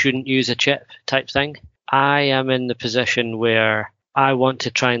 So I shouldn't use a chip type thing. I am in the position where I want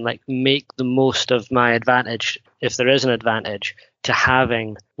to try and like make the most of my advantage, if there is an advantage, to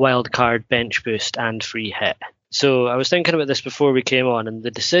having wildcard, bench boost and free hit. So I was thinking about this before we came on, and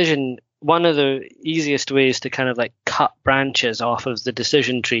the decision, one of the easiest ways to kind of like cut branches off of the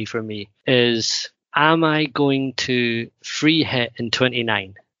decision tree for me is, am I going to free hit in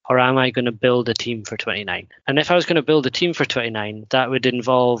 29, or am I going to build a team for 29? And if I was going to build a team for 29, that would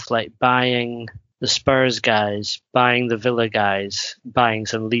involve like buying the Spurs guys, buying the Villa guys, buying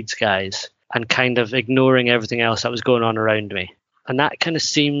some Leeds guys, and kind of ignoring everything else that was going on around me. And that kind of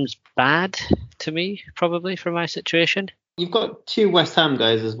seems bad to me, probably, for my situation. You've got 2 West Ham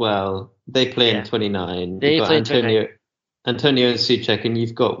guys as well. They play in 29. They You've got play in 29. Antonio and Souček, and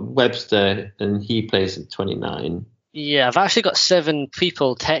you've got Webster, and he plays at 29. Yeah, I've actually got 7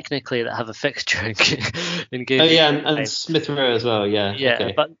 people technically that have a fixture in game. Oh yeah, and Smith Rowe as well. Yeah. Yeah,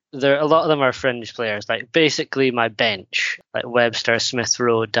 okay. But a lot of them are fringe players. Like basically my bench, like Webster, Smith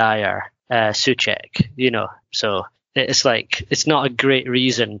Rowe, Dyer, Souček. So it's like it's not a great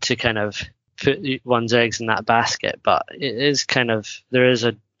reason to kind of put one's eggs in that basket, but it is kind of, there is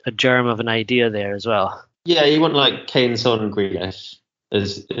a germ of an idea there as well. Yeah, you want like Kane, Son, and Grealish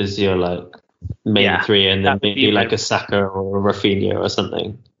as your like main 3, and then maybe like a Saka or a Rafinha or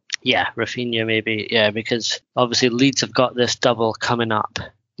something. Yeah, Rafinha maybe. Yeah, because obviously Leeds have got this double coming up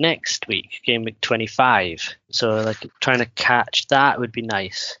next week, game week 25. So like trying to catch that would be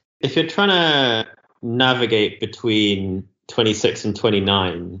nice. If you're trying to navigate between 26 and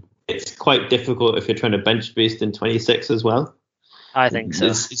 29, it's quite difficult if you're trying to bench boost in 26 as well. I think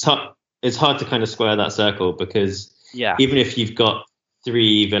so. It's hard to kind of square that circle, because yeah, even if you've got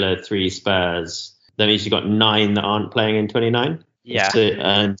 3 Villa, 3 Spurs, that means you've got 9 that aren't playing in 29. Yeah. So,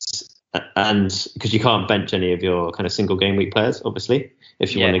 and because you can't bench any of your kind of single game week players, obviously,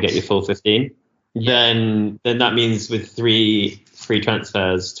 if you want to get your full 15, then that means with 3 free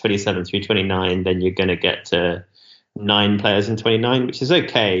transfers, 27 through 29, then you're going to get to 9 players in 29, which is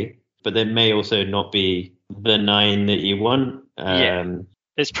okay, but there may also not be the 9 that you want.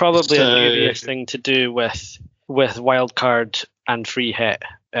 It's probably a dubious thing to do with wildcard and free hit,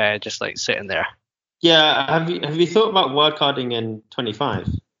 just like sitting there. Yeah, have you thought about wildcarding in 25?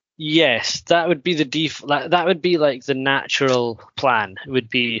 Yes, that would be the default. That would be like the natural plan. It would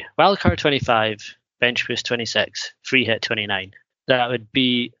be wildcard 25, bench boost 26, free hit 29. That would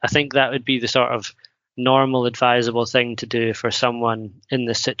be, I think that would be the sort of normal advisable thing to do for someone in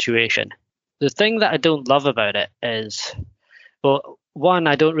this situation. The thing that I don't love about it is, well, one,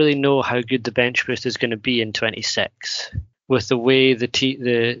 I don't really know how good the bench boost is going to be in 26 with the way the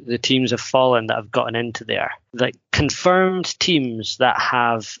teams have fallen that have gotten into there. Like confirmed teams that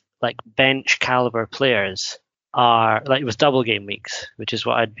have like bench caliber players are like with double game weeks, which is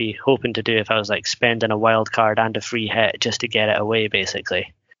what I'd be hoping to do if I was like spending a wild card and a free hit just to get it away,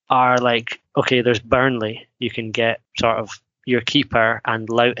 basically. Are like, okay, there's Burnley, you can get sort of your keeper and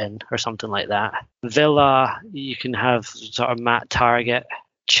Loughton or something like that. Villa, you can have sort of Matt Target.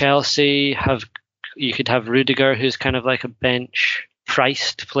 Chelsea, you could have Rudiger, who's kind of like a bench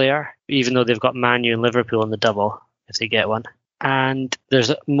priced player, even though they've got Man U and Liverpool in the double if they get one. And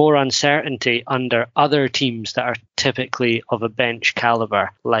there's more uncertainty under other teams that are typically of a bench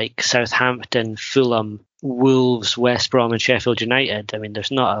caliber, like Southampton, Fulham, Wolves, West Brom and Sheffield United. I mean, there's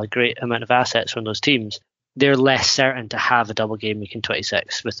not a great amount of assets from those teams. They're less certain to have a double game week in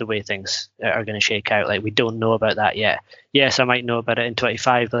 26 with the way things are going to shake out. Like, we don't know about that yet. Yes, I might know about it in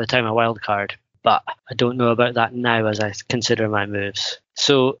 25 by the time I wildcard, but I don't know about that now as I consider my moves.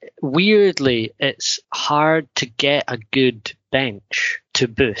 So weirdly, it's hard to get a good bench to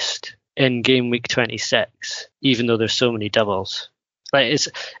boost in game week 26, even though there's so many doubles. Like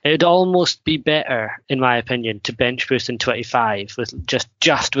it'd almost be better, in my opinion, to bench boost in 25 with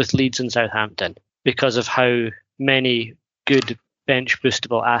just with Leeds and Southampton, because of how many good bench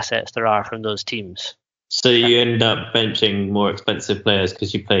boostable assets there are from those teams. So you end up benching more expensive players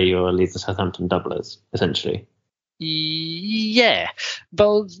because you play your Leeds and Southampton doublers, essentially. Yeah,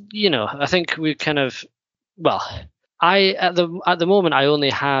 but I think we kind of, well, at the moment I only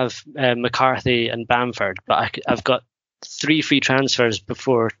have McCarthy and Bamford, but I've got 3 free transfers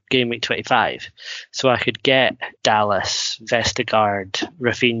before game week 25, so I could get Dallas, Vestergaard,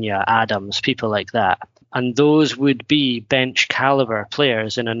 Rafinha, Adams, people like that, and those would be bench caliber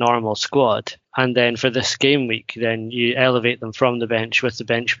players in a normal squad. And then for this game week, then you elevate them from the bench with the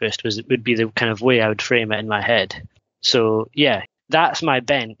bench boost. Would be the kind of way I would frame it in my head. So yeah, that's my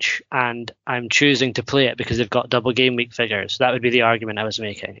bench, and I'm choosing to play it because they've got double game week figures. That would be the argument I was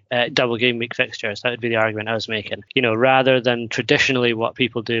making. Double game week fixtures. That would be the argument I was making. Rather than traditionally what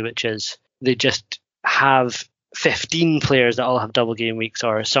people do, which is they just have 15 players that all have double game weeks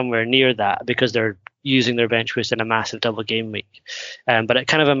or somewhere near that because they're using their bench boost in a massive double game week. But it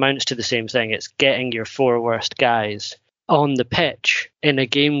kind of amounts to the same thing. It's getting your 4 worst guys on the pitch in a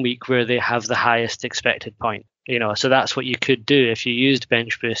game week where they have the highest expected point. So that's what you could do if you used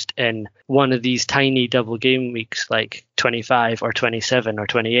bench boost in one of these tiny double game weeks, like 25 or 27 or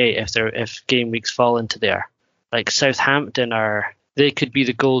 28, if game weeks fall into there. Like Southampton they could be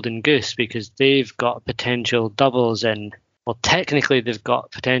the golden goose because they've got potential doubles in. Well, technically they've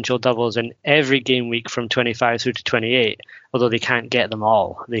got potential doubles in every game week from 25 through to 28, although they can't get them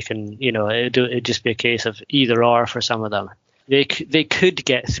all. They can, it'd just be a case of either or for some of them. They could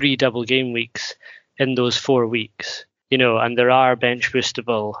get 3 double game weeks in those 4 weeks, and there are bench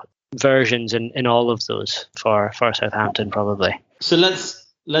boostable versions in all of those for Southampton probably. So let's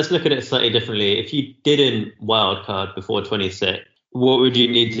look at it slightly differently. If you didn't wildcard before 26, what would you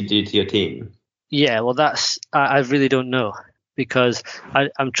need to do to your team? Yeah, well, I really don't know, because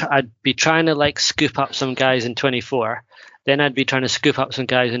I'd be trying to scoop up some guys in 24, then I'd be trying to scoop up some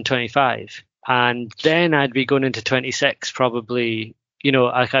guys in 25, and then I'd be going into 26 probably.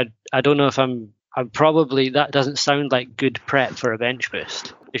 I don't know if I'm probably, that doesn't sound like good prep for a bench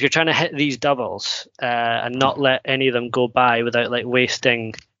boost. If you're trying to hit these doubles and not let any of them go by without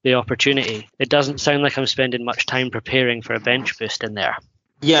wasting the opportunity, it doesn't sound like I'm spending much time preparing for a bench boost in there.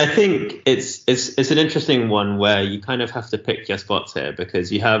 Yeah, I think it's an interesting one where you kind of have to pick your spots here,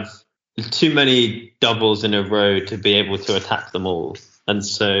 because you have too many doubles in a row to be able to attack them all. And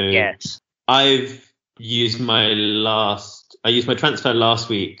so yes. I used my transfer last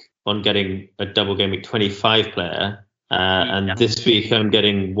week on getting a double game week 25 player. And this week I'm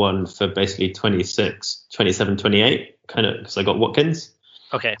getting one for basically 26, 27, 28, kind of, because I got Watkins.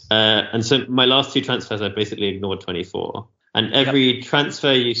 Okay. And so my last 2 transfers, I basically ignored 24. And every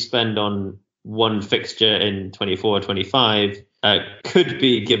transfer you spend on one fixture in 24 or 25 could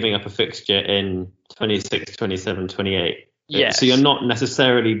be giving up a fixture in 26, 27, 28. Yes. So you're not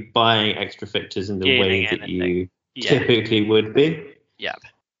necessarily buying extra fixtures in the way that you typically would be. Yeah.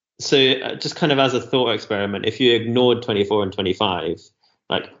 So just kind of as a thought experiment, if you ignored 24 and 25,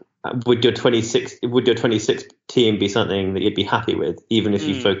 would your 26 team be something that you'd be happy with, even if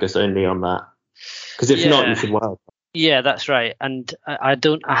you focus only on that? Because if not, you should wild. Yeah, that's right. And I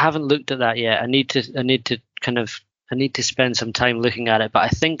haven't looked at that yet. I need to spend some time looking at it, but I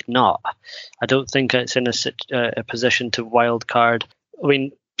think not. I don't think it's in a position to wild card. I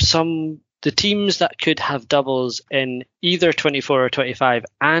mean, the teams that could have doubles in either 24 or 25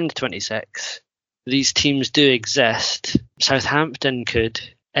 and 26, these teams do exist. Southampton could,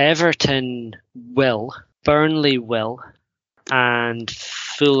 Everton will, Burnley will, and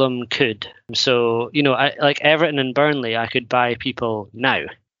Fulham could. So, Everton and Burnley, I could buy people now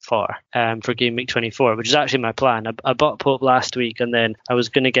for game week 24, which is actually my plan. I bought Pope last week, and then I was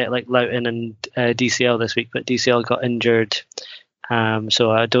going to get Loughton and DCL this week, but DCL got injured.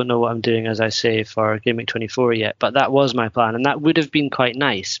 So I don't know what I'm doing, as I say, for game week 24 yet, but that was my plan, and that would have been quite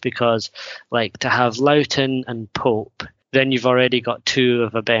nice, because to have Loughton and Pope, then you've already got 2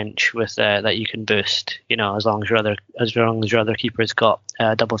 of a bench with that you can boost, as long as your other keeper's got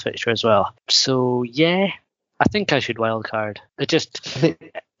a double fixture as well. So yeah, I think I should wildcard. I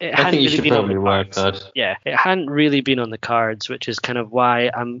think you should probably wildcard. Yeah, it hadn't really been on the cards, which is kind of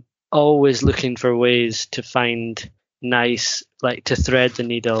why I'm always looking for ways to find nice, to thread the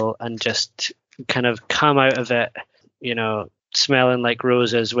needle and just kind of come out of it, smelling like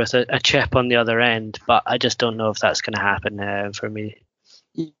roses with a chip on the other end. But I just don't know if that's going to happen for me.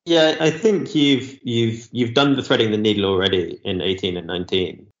 Yeah, I think you've done the threading the needle already in 18 and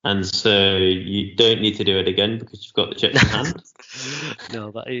 19. and so you don't need to do it again because you've got the chips in hand.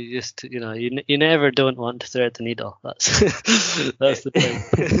 No, but you just, you never don't want to thread the needle. That's that's the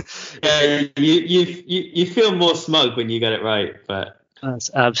thing. Yeah, you feel more smug when you get it right, but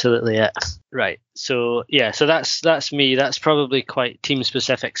that's absolutely it. Right. So yeah, so that's me. That's probably quite team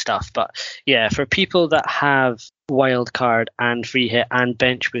specific stuff. But yeah, for people that have wildcard and free hit and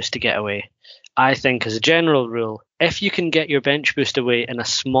bench boost to get away, I think as a general rule, if you can get your bench boost away in a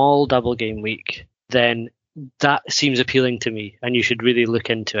small double game week, then that seems appealing to me, and you should really look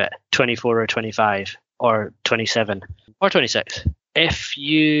into it. 24 or 25 or 27 or 26. If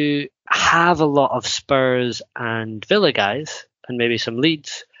you have a lot of Spurs and Villa guys and maybe some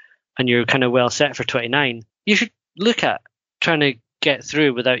Leeds, and you're kind of well set for 29, you should look at trying to get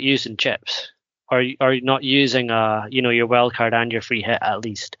through without using chips, or not using your wild card and your free hit at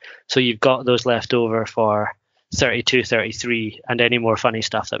least, so you've got those left over for 32, 33, and any more funny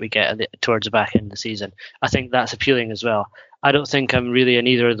stuff that we get towards the back end of the season. I think that's appealing as well. I don't think I'm really in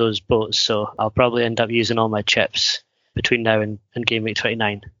either of those boats, so I'll probably end up using all my chips between now and game week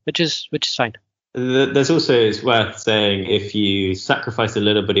 29, which is fine. There's also, it's worth saying, if you sacrifice a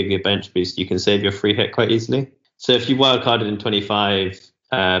little bit of your bench boost, you can save your free hit quite easily. So if you wildcarded in 25,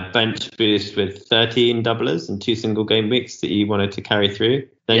 bench boost with 13 doublers and 2 single game weeks that you wanted to carry through,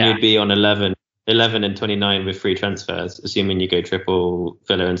 then you'd be on 11 and 29 with free transfers, assuming you go triple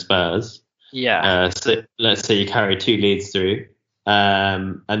Villa and Spurs. Yeah. So let's say you carry 2 leads through,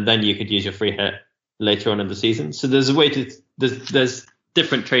 and then you could use your free hit later on in the season. So there's a way to there's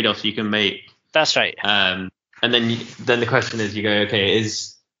different trade-offs you can make. That's right. And then the question is, you go, okay,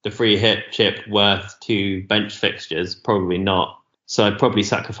 is the free hit chip worth 2 bench fixtures? Probably not. So I'd probably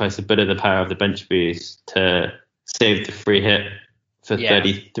sacrifice a bit of the power of the bench boost to save the free hit for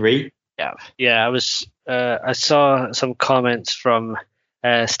 33. Yeah. I saw some comments from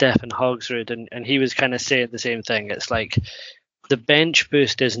Stefan Hogsrud, and he was kind of saying the same thing. It's like the bench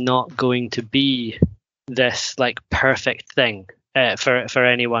boost is not going to be this like perfect thing for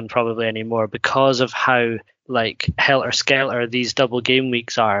anyone probably anymore, because of how like helter skelter these double game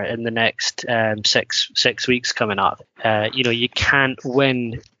weeks are in the next 6 weeks coming up. You can't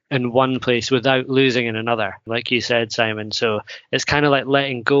win in one place without losing in another, like you said, Simon. So it's kind of like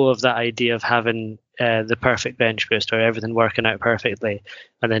letting go of that idea of having the perfect bench boost or everything working out perfectly,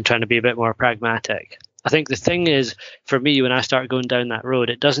 and then trying to be a bit more pragmatic. I think the thing is, for me, when I start going down that road,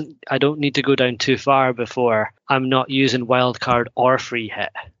 I don't need to go down too far before I'm not using wildcard or free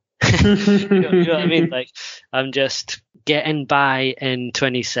hit. You know what I mean? Like, I'm just getting by in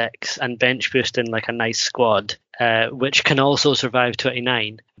 26 and bench boosting like a nice squad, which can also survive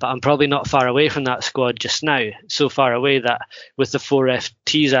 29. But I'm probably not far away from that squad just now. So far away that with the 4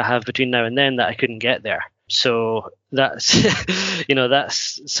 FTs I have between now and then that I couldn't get there. So that's,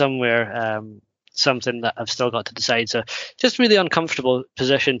 that's somewhere, something that I've still got to decide. So just really uncomfortable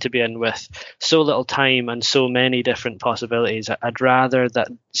position to be in with so little time and so many different possibilities. I'd rather that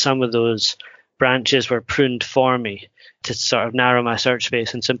some of those branches were pruned for me to sort of narrow my search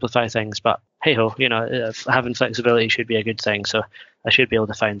space and simplify things. But hey ho, having flexibility should be a good thing. So I should be able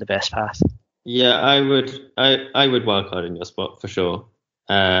to find the best path. Yeah, I would wildcard in your spot for sure.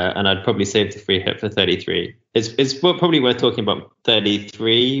 And I'd probably save the free hit for 33. It's probably worth talking about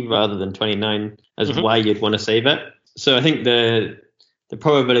 33 rather than 29 as why you'd want to save it. So I think the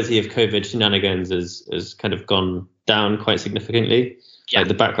probability of COVID shenanigans has kind of gone down quite significantly. Yeah. Like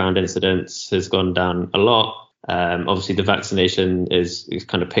the background incidence has gone down a lot. Obviously the vaccination is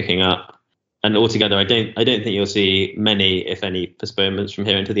kind of picking up. And altogether, I don't think you'll see many, if any, postponements from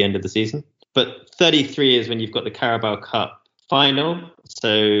here until the end of the season. But 33 is when you've got the Carabao Cup final,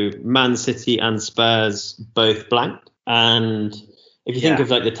 so Man City and Spurs both blank. And if you think of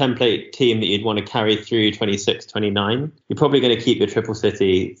like the template team that you'd want to carry through 26, 29, you're probably going to keep your Triple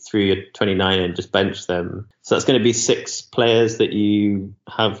City through your 29 and just bench them. So that's going to be 6 players that you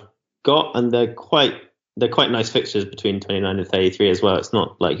have got, and they're quite nice fixtures between 29 and 33 as well. It's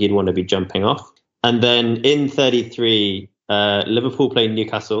not like you'd want to be jumping off. And then in 33, Liverpool play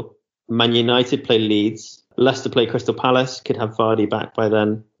Newcastle, Man United play Leeds, Leicester play Crystal Palace, could have Vardy back by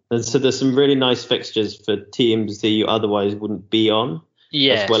then. And so there's some really nice fixtures for teams that you otherwise wouldn't be on,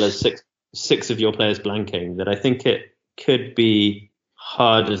 as well as six of your players blanking, that I think it could be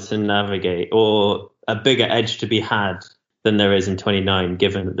harder to navigate or a bigger edge to be had than there is in 29,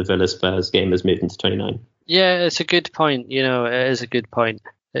 given that the Villa Spurs game has moved into 29. Yeah, it's a good point. It is a good point.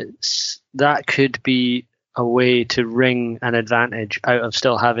 That could be a way to wring an advantage out of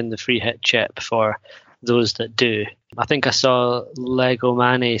still having the free hit chip for those that do. I think I saw Lego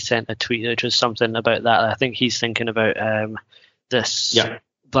Mane sent a tweet which was something about that. I think he's thinking about this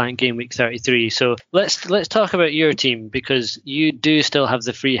blank game week 33. So let's talk about your team, because you do still have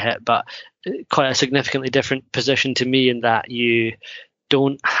the free hit, but quite a significantly different position to me in that you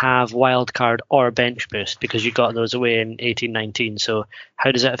don't have wildcard or bench boost because you got those away in 18-19. So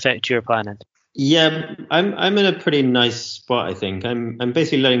how does it affect your planning? Yeah, I'm in a pretty nice spot, I think. I'm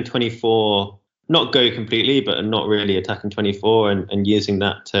basically letting 24 not go completely, but not really attacking 24 and using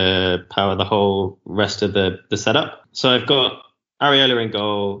that to power the whole rest of the setup. So I've got Areola in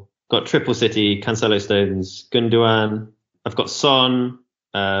goal, got Triple City, Cancelo, Stones, Gundogan. I've got Son,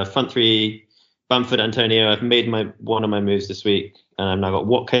 front three, Bamford, Antonio. I've made one of my moves this week, and I've now got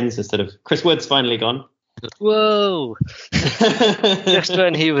Watkins instead of Chris Wood's finally gone. Whoa! just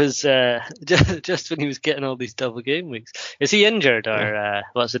when he was just when he was getting all these double game weeks. Is he injured or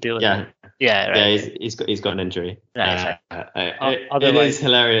what's the deal with him? Yeah, right. Yeah, he's got an injury. Right, it is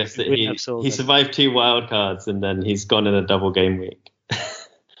hilarious that he survived 2 wild cards and then he's gone in a double game week.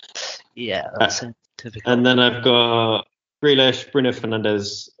 Yeah, that's typical. And then I've got Grealish, Bruno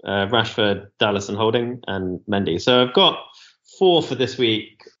Fernandes, Rashford, Dallas and Holding, and Mendy. So I've got 4 for this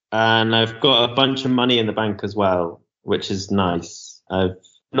week. And I've got a bunch of money in the bank as well, which is nice. I've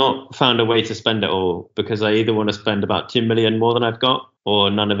not found a way to spend it all because I either want to spend about 2 million more than I've got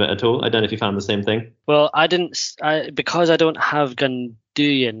or none of it at all. I don't know if you found the same thing. Well, because I don't have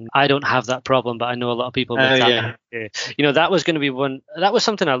Gundogan, I don't have that problem, but I know a lot of people with that. Yeah. You know, that was going to be one. That was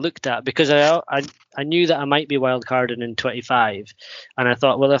something I looked at because I knew that I might be wildcarding in 25, and I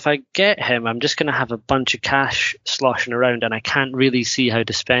thought, well, if I get him, I'm just going to have a bunch of cash sloshing around, and I can't really see how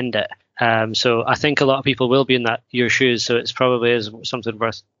to spend it. So I think a lot of people will be in your shoes. So it's probably is something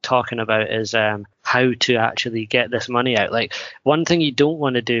worth talking about is how to actually get this money out. Like, one thing you don't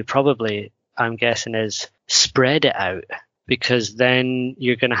want to do, probably, I'm guessing, is spread it out, because then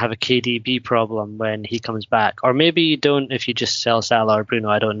you're going to have a KDB problem when he comes back. Or maybe you don't if you just sell Salah or Bruno.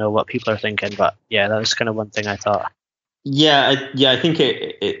 I don't know what people are thinking, but yeah, that was kind of one thing I thought. Yeah, I think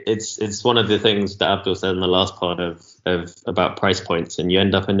it's one of the things that Abdul said in the last part of about price points, and you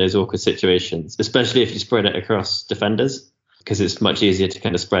end up in those awkward situations, especially if you spread it across defenders, because it's much easier to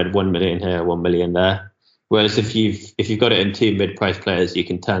kind of spread 1 million here, 1 million there. Whereas if you've got it in 2 mid-price players, you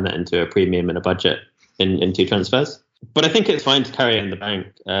can turn that into a premium and a budget in 2 transfers. But I think it's fine to carry it in the bank.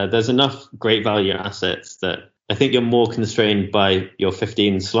 There's enough great value assets that I think you're more constrained by your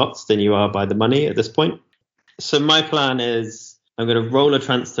 15 slots than you are by the money at this point. So my plan is I'm going to roll a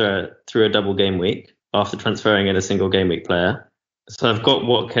transfer through a double game week after transferring in a single game week player. So I've got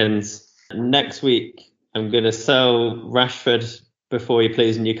Watkins. Next week, I'm going to sell Rashford before he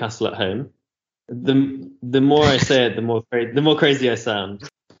plays Newcastle at home. The more I say it, the more crazy I sound.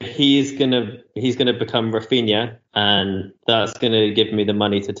 He's gonna become Rafinha, and that's gonna give me the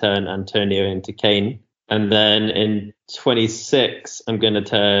money to turn Antonio into Kane. And then in 26, I'm going to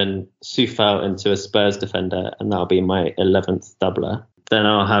turn Soufal into a Spurs defender, and that'll be my 11th doubler. Then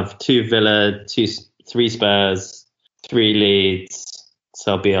I'll have 2 Villa, 3 Spurs, 3 Leeds.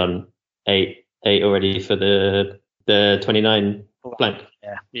 So I'll be on 8 already for the 29 blank.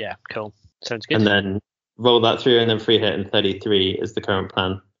 Yeah, cool. Sounds good. And then roll that through, and then free hit in 33 is the current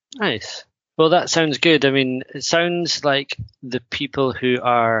plan. Nice. Well, that sounds good. I mean, it sounds like the people who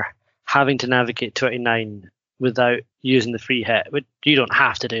are having to navigate 29 without using the free hit, which you don't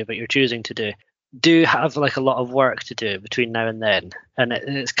have to do, but you're choosing to do have like a lot of work to do between now and then. And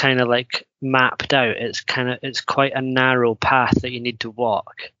it's kind of like mapped out. It's quite a narrow path that you need to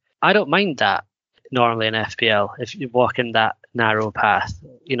walk. I don't mind that normally in FPL, if you walk in that narrow path.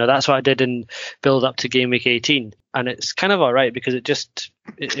 You know, that's what I did in build up to game week 18. And it's kind of all right because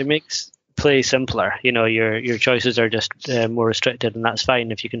it makes play simpler. You know, your choices are just more restricted, and that's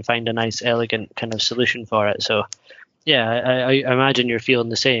fine if you can find a nice, elegant kind of solution for it. So yeah, I imagine you're feeling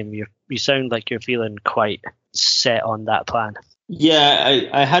the same. You sound like you're feeling quite set on that plan. Yeah,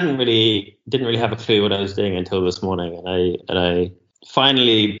 I didn't really have a clue what I was doing until this morning, and I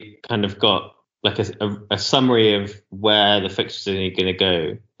finally kind of got like a summary of where the fixtures are going to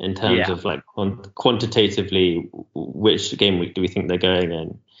go in terms of like quantitatively which game week do we think they're going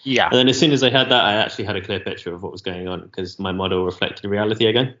in. Yeah. And then as soon as I had that, I actually had a clear picture of what was going on because my model reflected reality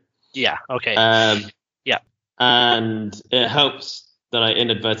again. Yeah. Okay. Yeah. And it helps that I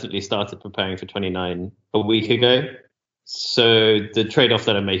inadvertently started preparing for 29 a week ago. So the trade-off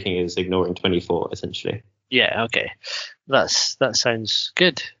that I'm making is ignoring 24, essentially. Yeah. Okay. That sounds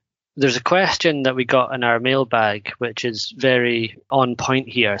good. There's a question that we got in our mailbag, which is very on point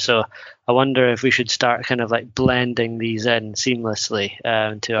here. So I wonder if we should start kind of like blending these in seamlessly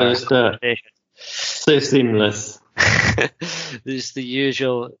to our conversation. So seamless. There's the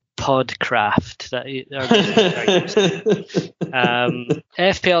usual podcraft that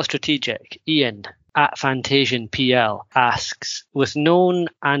FPL Strategic, Ian at Fantasian PL asks, with known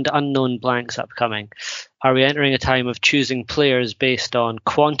and unknown blanks upcoming, are we entering a time of choosing players based on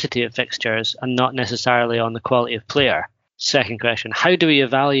quantity of fixtures and not necessarily on the quality of player? Second question, how do we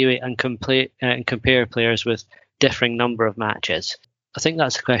evaluate and compare players with differing number of matches? I think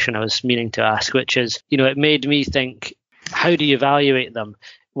that's the question I was meaning to ask, which is, it made me think, how do you evaluate them?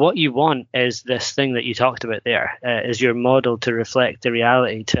 What you want is this thing that you talked about there, is your model to reflect the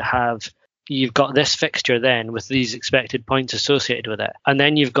reality, to have, you've got this fixture then with these expected points associated with it. And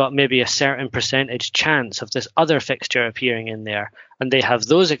then you've got maybe a certain percentage chance of this other fixture appearing in there, and they have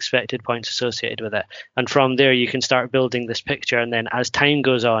those expected points associated with it. And from there, you can start building this picture. And then as time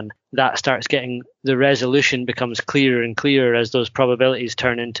goes on, that starts getting, the resolution becomes clearer and clearer as those probabilities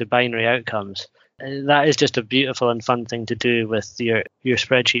turn into binary outcomes. That is just a beautiful and fun thing to do with your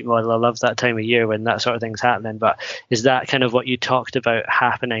spreadsheet model. I love that time of year when that sort of thing's happening. But is that kind of what you talked about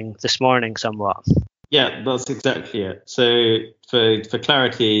happening this morning somewhat? Yeah, that's exactly it. So for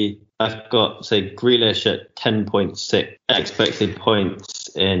clarity, I've got, say, Grealish at 10.6 expected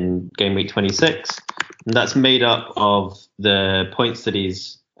points in game week 26. And that's made up of the points that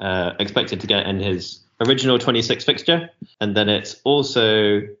he's expected to get in his original 26 fixture. And then it's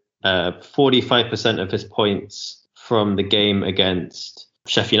also 45% of his points from the game against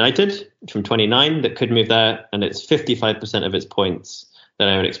Sheffield United from 29 that could move there, and it's 55% of its points that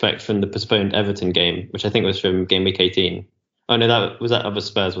I would expect from the postponed Everton game, which I think was from game week 18. Oh no, that was other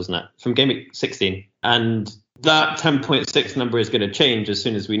Spurs, wasn't it? From game week 16. And that 10.6 number is going to change as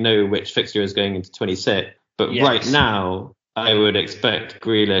soon as we know which fixture is going into 26. But yes, right now, I would expect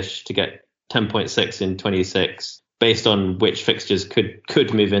Grealish to get 10.6 in 26. Based on which fixtures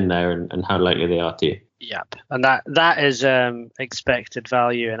could move in there and how likely they are to. Yep, and that is expected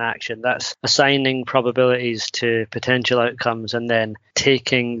value in action. That's assigning probabilities to potential outcomes and then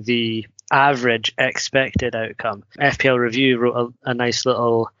taking the average expected outcome. FPL Review wrote a nice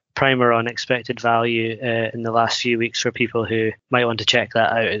little primer on expected value in the last few weeks for people who might want to check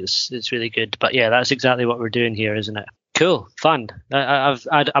that out. It's really good. But yeah, that's exactly what we're doing here, isn't it? Cool, fun.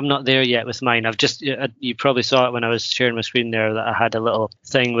 I'm not there yet with mine. You probably saw it when I was sharing my screen there that I had a little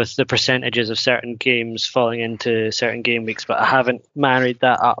thing with the percentages of certain games falling into certain game weeks, but I haven't married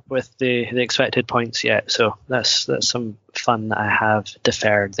that up with the expected points yet. So that's some fun that I have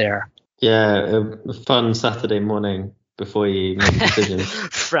deferred there. Yeah, a fun Saturday morning before you make a decision.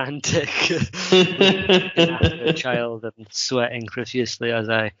 Frantic, a child and sweating profusely as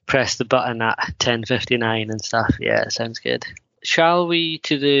I press the button at 10:59 and stuff. Yeah, it sounds good. Shall we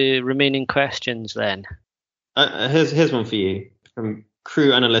to the remaining questions then? Here's one for you from Crew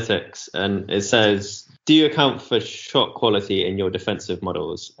Analytics, and it says, do you account for shot quality in your defensive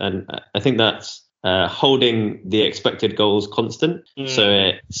models? And I think that's holding the expected goals constant. So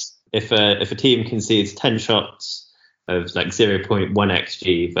it's if a team concedes 10 shots of like 0.1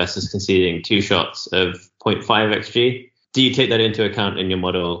 xg versus conceding 2 shots of 0.5 xg, do you take that into account in your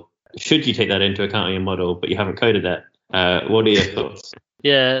model? Should you take that into account in your model, but you haven't coded it? What are your thoughts?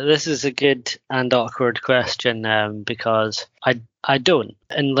 Yeah, this is a good and awkward question because I don't,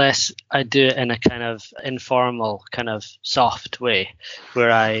 unless I do it in a kind of informal, kind of soft way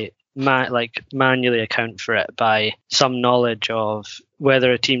where I manually account for it by some knowledge of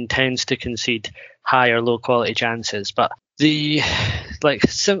whether a team tends to concede high or low quality chances. But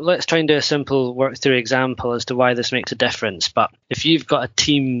let's try and do a simple work through example as to why this makes a difference. But if you've got a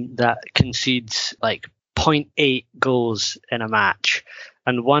team that concedes like 0.8 goals in a match,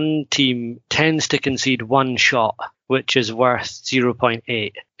 and one team tends to concede one shot, which is worth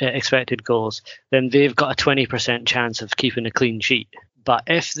 0.8 expected goals, then they've got a 20% chance of keeping a clean sheet. But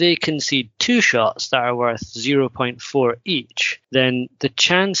if they concede 2 shots that are worth 0.4 each, then the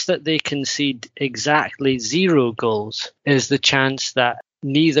chance that they concede exactly 0 goals is the chance that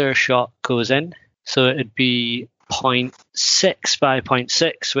neither shot goes in. So it'd be 0.6 by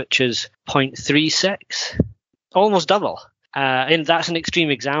 0.6, which is 0.36, almost double. And that's an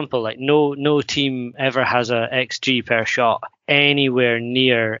extreme example. Like no team ever has a XG per shot anywhere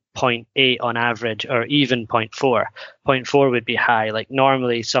near 0.8 on average, or even 0.4. 0.4 would be high. Like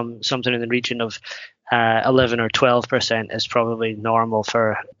normally something in the region of 11 or 12% is probably normal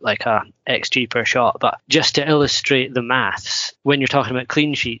for like a XG per shot. But just to illustrate the maths, when you're talking about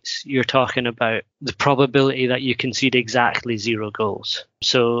clean sheets, you're talking about the probability that you concede exactly 0 goals.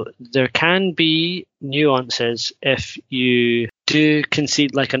 So there can be nuances if you do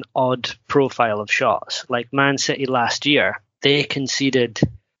concede like an odd profile of shots. Like Man City last year, they conceded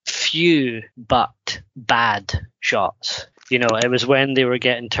few but against bad shots. You know, it was when they were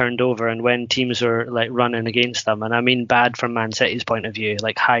getting turned over and when teams were like running against them. And I mean bad from Man City's point of view,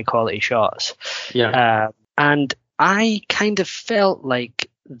 like high quality shots. Yeah. And I kind of felt like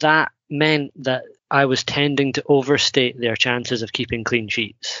that meant that I was tending to overstate their chances of keeping clean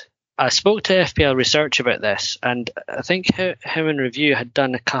sheets. I spoke to FPL Research about this, and I think him and Review had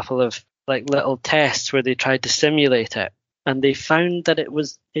done a couple of like little tests where they tried to simulate it, and they found that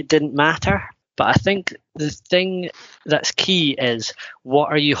it didn't matter. But I think the thing that's key is,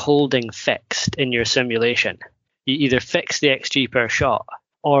 what are you holding fixed in your simulation? You either fix the XG per shot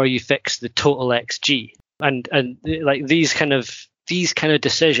or you fix the total XG. And like these kind of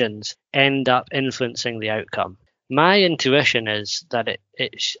decisions end up influencing the outcome. My intuition is that it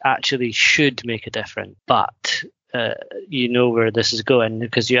actually should make a difference, but you know where this is going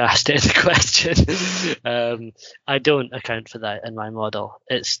because you asked it in the question. I don't account for that in my model.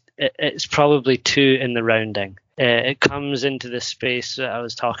 It's probably 2 in the rounding. It comes into the space that I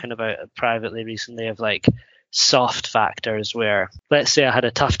was talking about privately recently of like soft factors where, let's say I had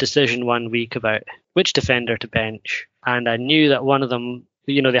a tough decision one week about which defender to bench, and I knew that one of them,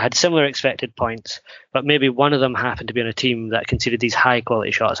 you know, they had similar expected points, but maybe one of them happened to be on a team that conceded these high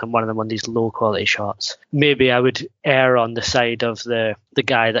quality shots and one of them on these low quality shots. Maybe I would err on the side of the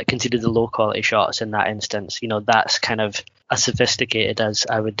guy that conceded the low quality shots in that instance. You know, that's kind of as sophisticated as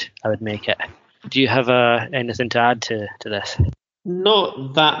I would make it. Do you have anything to add to this?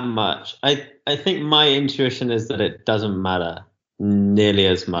 Not that much. I think my intuition is that it doesn't matter nearly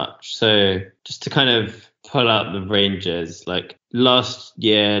as much. So just to kind of pull out the ranges, like last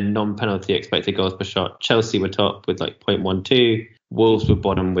year, non-penalty expected goals per shot, Chelsea were top with like 0.12, Wolves were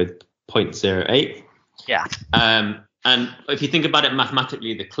bottom with 0.08. Yeah. And if you think about it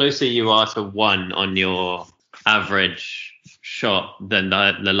mathematically, the closer you are to 1 on your average shot, then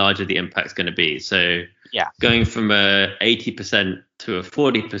the larger the impact's going to be. So yeah, going from a 80% to a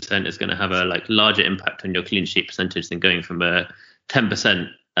 40% is going to have a like larger impact on your clean sheet percentage than going from a 10%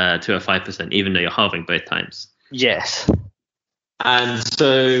 to a 5%, even though you're halving both times. Yes. And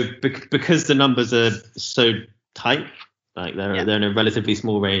so because the numbers are so tight, like they're in a relatively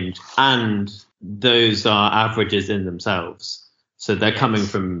small range, and those are averages in themselves. So they're coming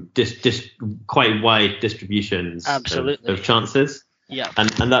from quite wide distributions of chances. Yeah.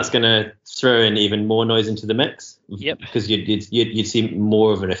 And that's going to throw in even more noise into the mix. Yep. Because you'd see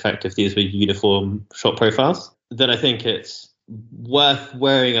more of an effect if these were uniform shot profiles. Then I think it's worth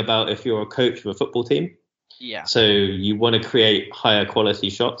worrying about if you're a coach of a football team. Yeah. So you want to create higher quality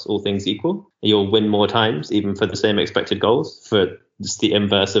shots, all things equal. You'll win more times, even for the same expected goals, for just the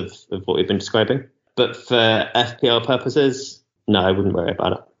inverse of what we've been describing. But for FPL purposes, no, I wouldn't worry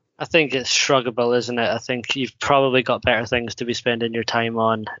about it. I think it's shruggable, isn't it? I think you've probably got better things to be spending your time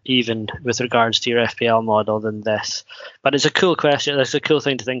on, even with regards to your FPL model, than this. But it's a cool question. That's a cool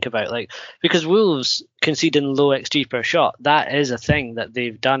thing to think about. Like, because Wolves conceding low XG per shot, that is a thing that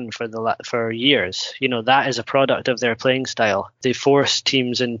they've done for years. You know, that is a product of their playing style. They force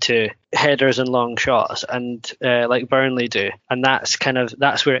teams into headers and long shots, and like Burnley do, and that's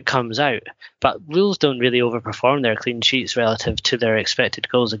where it comes out. But Wolves don't really overperform their clean sheets relative to their expected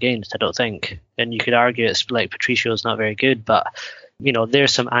goals against, I don't think. And you could argue it's like Patricio's not very good, but you know,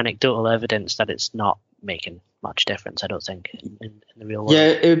 there's some anecdotal evidence that it's not making much difference, I don't think, in the real world. Yeah,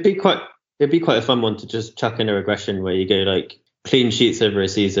 it'd be quite a fun one to just chuck in a regression where you go like clean sheets over a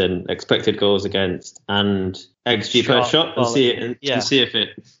season, expected goals against, and XG per shot, and see if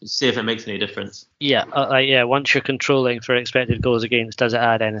it makes any difference. Yeah, once you're controlling for expected goals against, does it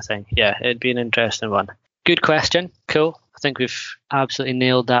add anything? Yeah, it'd be an interesting one. Good question. Cool. I think we've absolutely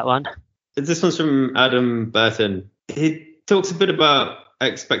nailed that one. This one's from Adam Burton. He talks a bit about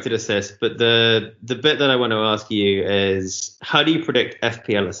expected assists, but the bit that I want to ask you is, how do you predict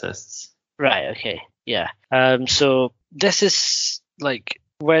FPL assists? Right. Okay. Yeah. So this is like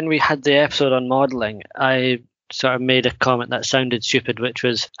when we had the episode on modeling, I sort of made a comment that sounded stupid, which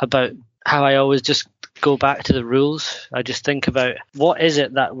was about how I always just go back to the rules. I just think about what is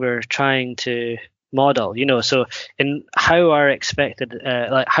it that we're trying to model, you know, so in how are expected,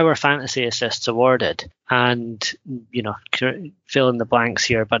 how are fantasy assists awarded, and, you know, fill in the blanks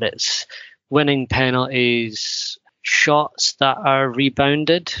here, but it's winning penalties, shots that are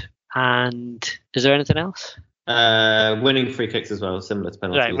rebounded, and is there anything else? Winning free kicks as well, similar to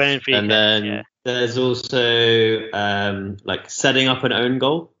penalties. Right, winning free kicks. And then there's also like setting up an own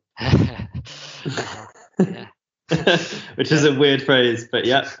goal. Which is a weird phrase, but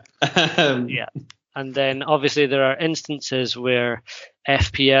yeah. Yeah. And then obviously there are instances where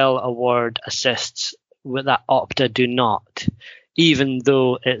FPL award assists that Opta do not, even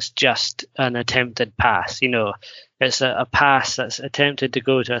though it's just an attempted pass. It's a pass that's attempted to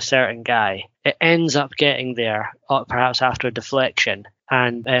go to a certain guy. It ends up getting there, perhaps after a deflection,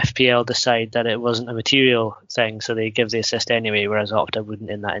 and FPL decide that it wasn't a material thing, so they give the assist anyway, whereas Opta wouldn't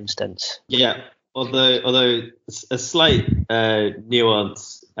in that instance. Yeah, although a slight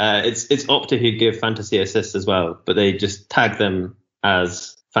nuance, it's Opta who give fantasy assists as well, but they just tag them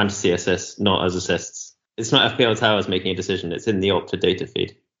as fantasy assists, not as assists. It's not FPL Towers making a decision; it's in the Opta data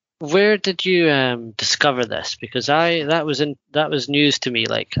feed. Where did you discover this? Because that was news to me.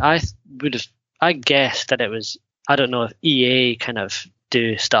 Like I guessed that it was, I don't know if EA kind of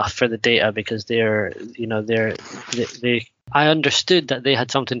do stuff for the data because they I understood that they had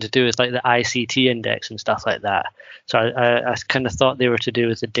something to do with like the ICT index and stuff like that. So I kind of thought they were to do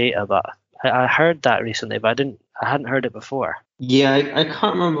with the data, but I heard that recently, but I hadn't heard it before. Yeah, I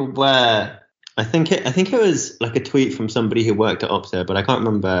can't remember where. I think it was like a tweet from somebody who worked at Opta, but I can't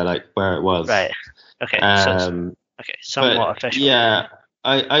remember like where it was. Right. Okay. Somewhat official. Yeah,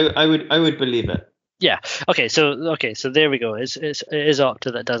 I would believe it. Yeah. Okay. So there we go. It is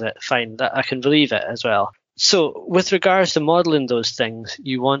Opta that does it. Fine. That I can believe it as well. So with regards to modeling those things,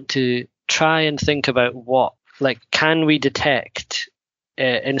 you want to try and think about can we detect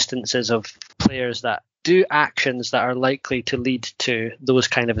instances of players that do actions that are likely to lead to those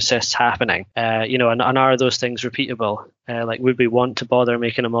kind of assists happening, and are those things repeatable? Would we want to bother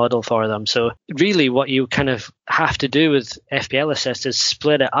making a model for them? So really what you kind of have to do with FPL assists is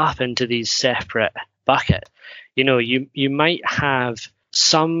split it up into these separate buckets. You might have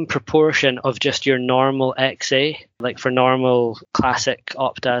some proportion of just your normal XA, like for normal classic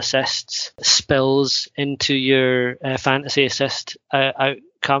Opta assists, spills into your fantasy assist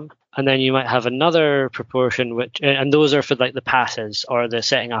outcome. And then you might have another proportion, and those are for like the passes or the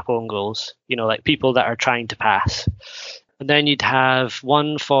setting up own goals, like people that are trying to pass. And then you'd have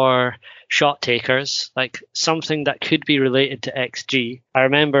one for shot takers, like something that could be related to XG. I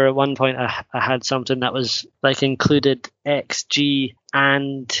remember at one point I had something that was like included XG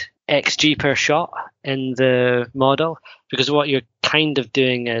and XG per shot in the model, because what you're kind of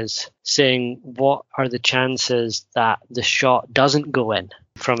doing is saying what are the chances that the shot doesn't go in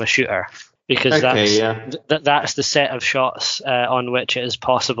from a shooter, because that's the set of shots on which it is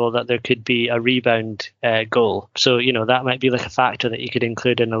possible that there could be a rebound goal. So that might be like a factor that you could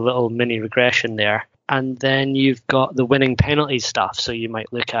include in a little mini regression there. And then you've got the winning penalty stuff. So you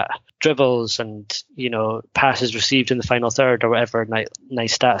might look at dribbles and, passes received in the final third or whatever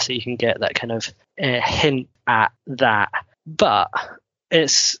nice stats that you can get that kind of hint at that. But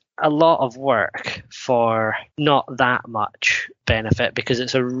it's a lot of work for not that much benefit, because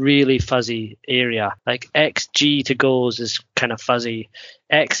it's a really fuzzy area. Like XG to goals is kind of fuzzy.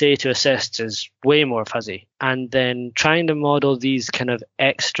 XA to assists is way more fuzzy. And then trying to model these kind of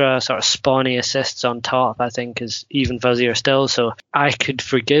extra sort of spawny assists on top, I think, is even fuzzier still. So I could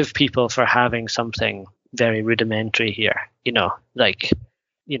forgive people for having something very rudimentary here,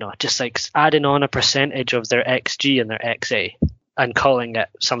 just like adding on a percentage of their XG and their XA and calling it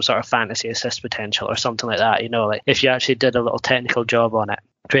some sort of fantasy assist potential or something like that. Like if you actually did a little technical job on it,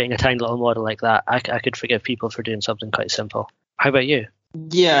 creating a tiny little model like that, I could forgive people for doing something quite simple. How about you?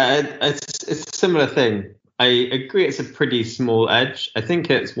 Yeah, it's a similar thing. I agree it's a pretty small edge. I think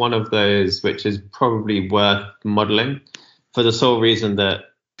it's one of those which is probably worth modeling for the sole reason that,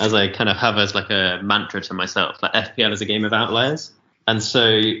 as I kind of have as like a mantra to myself, like FPL is a game of outliers. And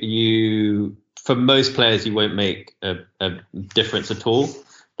so for most players, you won't make a difference at all.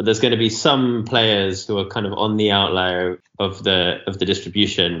 But there's going to be some players who are kind of on the outlier of the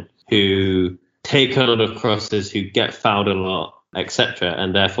distribution, who take a lot of crosses, who get fouled a lot, etc.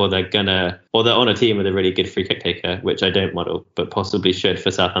 And therefore they're on a team with a really good free kick taker, which I don't model, but possibly should for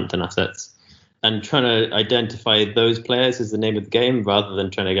Southampton assets. And trying to identify those players is the name of the game, rather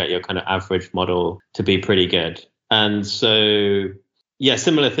than trying to get your kind of average model to be pretty good. And so, yeah,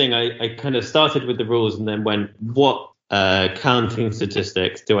 similar thing. I kind of started with the rules and then went, what counting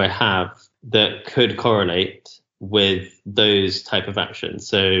statistics do I have that could correlate with those type of actions?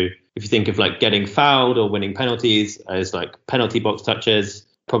 So if you think of like getting fouled or winning penalties as like penalty box touches,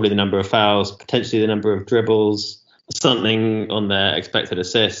 probably the number of fouls, potentially the number of dribbles, something on their expected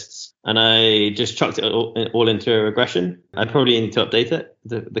assists. And I just chucked it all into a regression. I probably need to update it,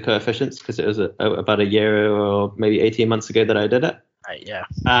 the coefficients, because it was about a year or maybe 18 months ago that I did it. Right, yeah.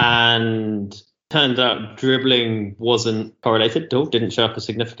 And turned out dribbling wasn't correlated at all, didn't show up as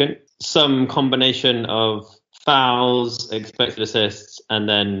significant. Some combination of fouls, expected assists, and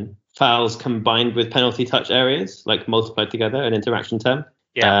then fouls combined with penalty touch areas, like multiplied together, an interaction term,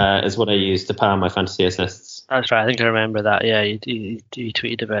 is what I use to power my fantasy assists. That's right. I think I remember that. Yeah, you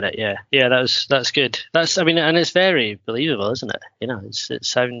tweeted about it. Yeah. That's good. And it's very believable, isn't it? It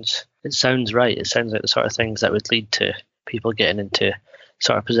sounds right. It sounds like the sort of things that would lead to people getting into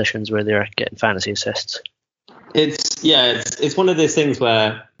sort of positions where they're getting fantasy assists. It's one of those things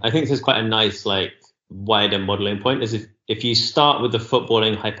where I think there's quite a nice wider modelling point. Is if you start with the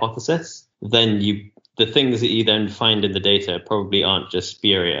footballing hypothesis, then the things that you then find in the data probably aren't just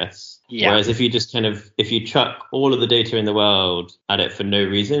spurious. Yeah. Whereas if you chuck all of the data in the world at it for no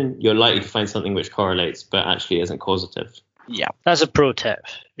reason, you're likely to find something which correlates but actually isn't causative. Yeah, that's a pro tip.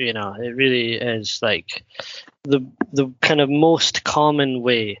 It really is the kind of most common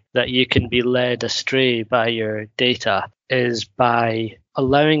way that you can be led astray by your data is by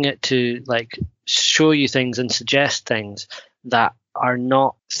allowing it to show you things and suggest things that are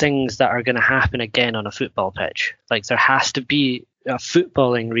not things that are going to happen again on a football pitch. There has to be a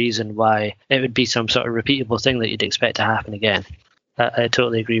footballing reason why it would be some sort of repeatable thing that you'd expect to happen again. I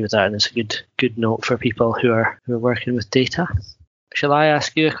totally agree with that, and it's a good note for people who are working with data. Shall I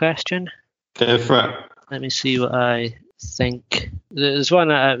ask you a question? Go for it. Let me see what I think. There's one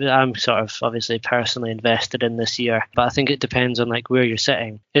I'm sort of obviously personally invested in this year, but I think it depends on where you're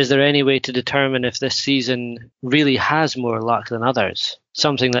sitting. Is there any way to determine if this season really has more luck than others?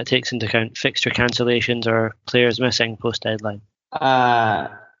 Something that takes into account fixture cancellations or players missing post-deadline?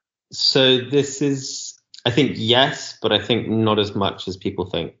 So this is, I think, yes, but I think not as much as people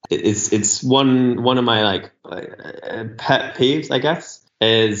think. It's one of my pet peeves, I guess,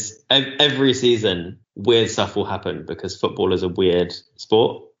 is every season weird stuff will happen because football is a weird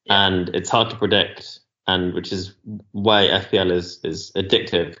sport and it's hard to predict, and which is why FPL is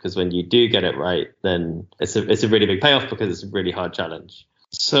addictive, because when you do get it right, then it's a really big payoff because it's a really hard challenge.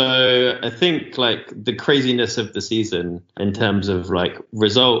 So I think the craziness of the season in terms of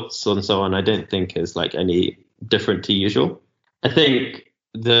results and so on, I don't think is any different to usual. I think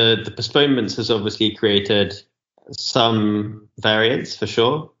the postponements has obviously created some variance for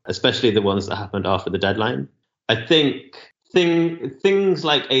sure, especially the ones that happened after the deadline. I think things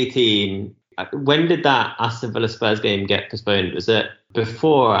like 18. When did that Aston Villa Spurs game get postponed? Was it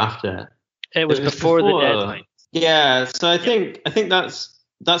before or after? It was before the deadline. Yeah, so I think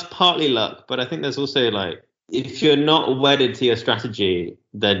that's partly luck, but I think there's also if you're not wedded to your strategy,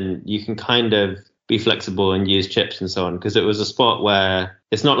 then you can kind of be flexible and use chips and so on, because it was a spot where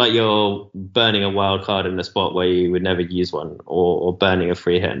it's not like you're burning a wild card in a spot where you would never use one, or burning a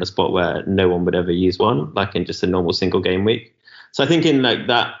free hit in a spot where no one would ever use one, in just a normal single game week. So I think in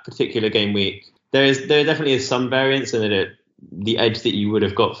that particular game week, there definitely is some variance in it. The edge that you would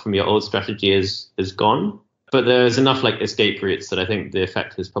have got from your old strategy is gone. But there's enough escape routes that I think the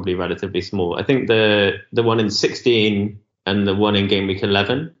effect is probably relatively small. I think the one in 16 and the one in game week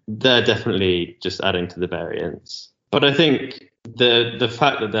 11, they're definitely just adding to the variance. But I think the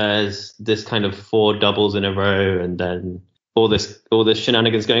fact that there's this kind of 4 doubles in a row and then all this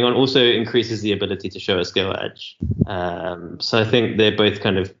shenanigans going on also increases the ability to show a skill edge. So I think they both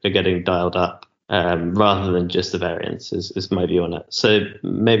kind of are getting dialed up. Rather than just the variance is my view on it. So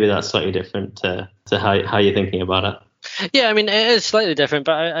maybe that's slightly different to how you're thinking about it. Yeah, I mean, it is slightly different,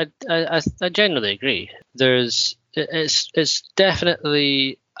 but I generally agree. It's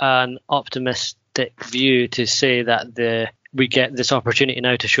definitely an optimistic view to say that we get this opportunity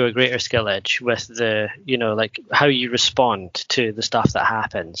now to show a greater skill edge with the how you respond to the stuff that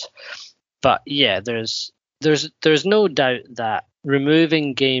happens. But yeah, there's no doubt that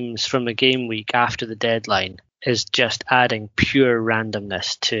removing games from a game week after the deadline is just adding pure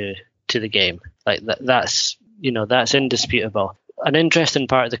randomness to the game. That's indisputable. An interesting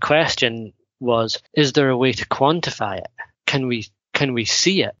part of the question was, is there a way to quantify it? Can we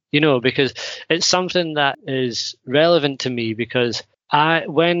see it? Because it's something that is relevant to me, because I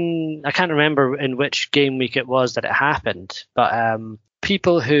can't remember in which game week it was that it happened, but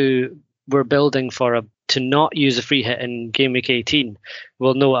people who were building to not use a free hit in game week 18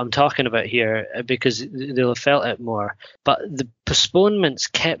 will know what I'm talking about here, because they'll have felt it more. But the postponements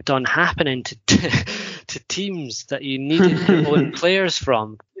kept on happening to teams that you needed to own players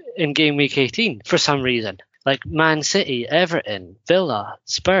from in game week 18 for some reason. Man City, Everton, Villa,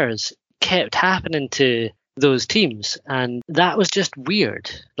 Spurs kept happening to those teams, and that was just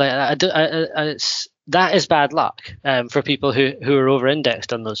weird. That is bad luck for people who are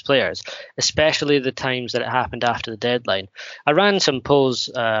over-indexed on those players, especially the times that it happened after the deadline. I ran some polls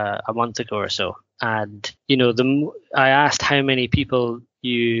a month ago or so, and I asked how many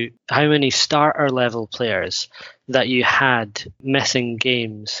starter level players that you had missing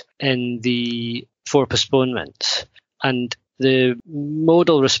games in the 4 postponements, and the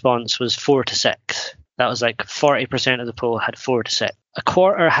modal response was 4 to 6. That was like 40% of the pool had 4 to 6. A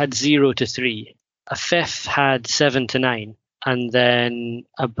quarter had 0 to 3. A fifth had 7 to 9. And then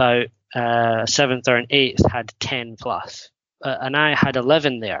about a seventh or an eighth had 10 plus. And I had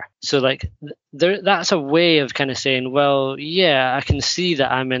 11 there. So like that's a way of kind of saying, well, yeah, I can see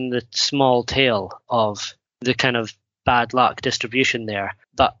that I'm in the small tail of the kind of bad luck distribution there.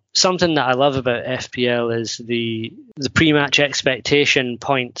 But something that I love about FPL is the pre-match expectation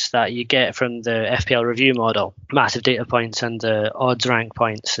points that you get from the FPL review model, massive data points and the odds rank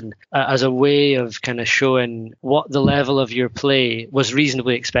points, and as a way of kind of showing what the level of your play was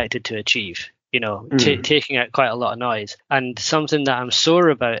reasonably expected to achieve. Taking out quite a lot of noise. And something that I'm sore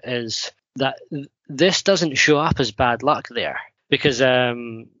about is that this doesn't show up as bad luck there, because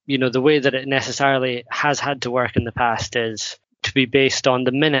the way that it necessarily has had to work in the past is to be based on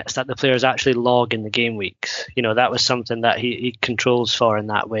the minutes that the players actually log in the game weeks. That was something that he controls for in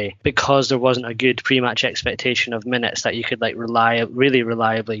that way, because there wasn't a good pre-match expectation of minutes that you could really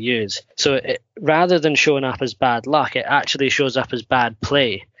reliably use. So rather than showing up as bad luck, it actually shows up as bad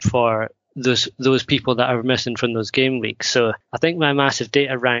play for those people that are missing from those game weeks. So I think my massive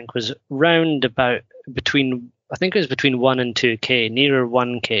data rank was round about between 1 and 2k, nearer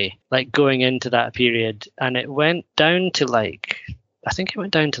 1k, like going into that period, and it went down to like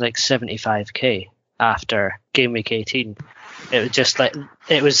 75k after game week 18. It was just like,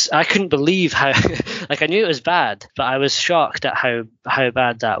 I couldn't believe how like I knew it was bad, but I was shocked at how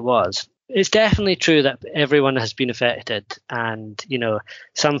bad that was. It's definitely true that everyone has been affected, and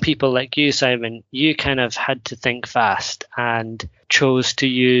some people like you, Simon, you kind of had to think fast and chose to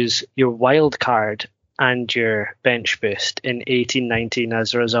use your wild card and your bench boost in 18-19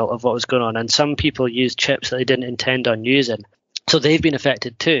 as a result of what was going on. And some people used chips that they didn't intend on using, so they've been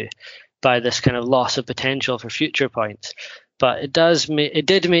affected too by this kind of loss of potential for future points. But it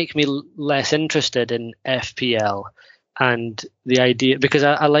did make me less interested in FPL. And the idea, because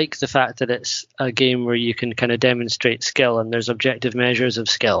I like the fact that it's a game where you can kind of demonstrate skill and there's objective measures of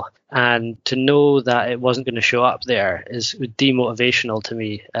skill. And to know that it wasn't going to show up there is demotivational to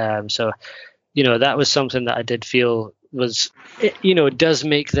me. So that was something that I did feel does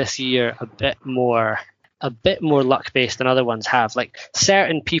make this year a bit more luck based than other ones have. Like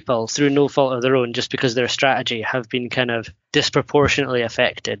certain people, through no fault of their own, just because their strategy, have been kind of disproportionately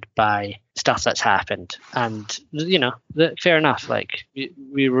affected by stuff that's happened. And fair enough. Like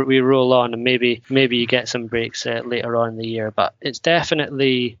we roll on, and maybe you get some breaks later on in the year. But it's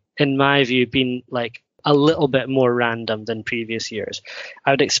definitely, in my view, been like a little bit more random than previous years.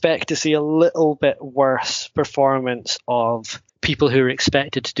 I would expect to see a little bit worse performance of people who are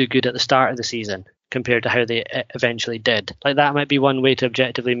expected to do good at the start of the season compared to how they eventually did. Like that might be one way to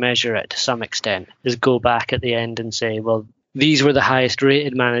objectively measure it to some extent, is go back at the end and say, well, these were the highest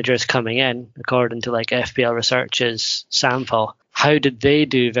rated managers coming in according to like FPL Research's sample. How did they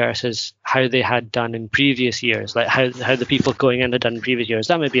do versus how they had done in previous years? Like how the people going in had done in previous years.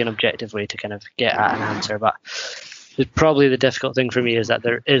 That might be an objective way to kind of get at an answer, but probably the difficult thing for me is that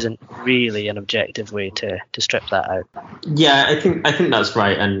there isn't really an objective way to strip that out. Yeah, I think that's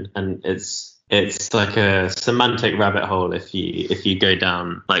right, and it's like a semantic rabbit hole if you go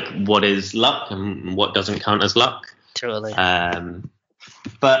down like what is luck and what doesn't count as luck. Totally.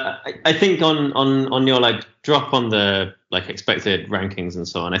 But I think on your like drop on the like expected rankings and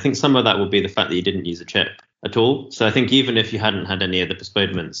so on, I think some of that will be the fact that you didn't use a chip at all. So I think even if you hadn't had any of the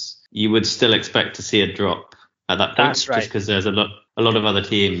postponements, you would still expect to see a drop at that point. That's right. Just because there's a lot of other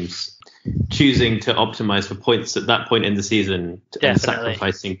teams choosing to optimize for points at that point in the season and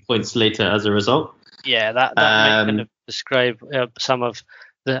sacrificing points later as a result. Yeah, that might kind of describe some of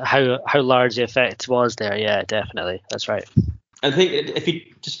how large the effect was there. Yeah, definitely. That's right. I think if you're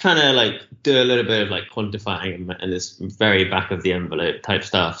just trying to like do a little bit of like quantifying and this very back of the envelope type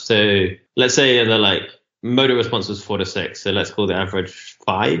stuff. So let's say the like motor response was 4 to 6. So let's call the average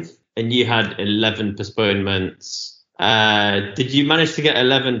 5, and you had 11 postponements. Did you manage to get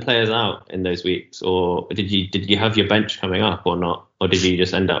 11 players out in those weeks, or did you have your bench coming up or not, or did you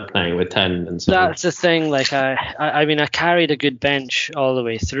just end up playing with 10 and so? That's the thing. Like I mean, I carried a good bench all the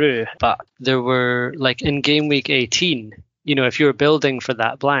way through, but there were like in game week 18. If you were building for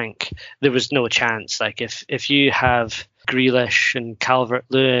that blank, there was no chance. Like if you have Grealish and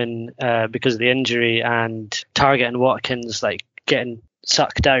Calvert-Lewin because of the injury, and Target and Watkins like getting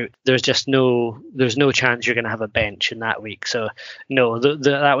sucked out, there's no chance you're going to have a bench in that week. So no,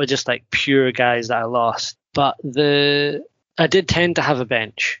 that was just like pure guys that I lost. But I did tend to have a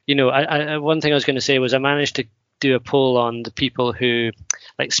bench. One thing I was going to say was I managed to do a poll on the people who,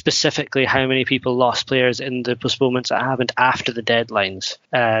 like specifically how many people lost players in the postponements that happened after the deadlines.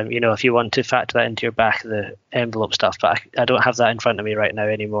 If you want to factor that into your back of the envelope stuff, but I don't have that in front of me right now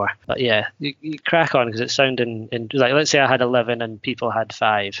anymore. But yeah, you crack on, because it's sounding like, let's say I had 11 and people had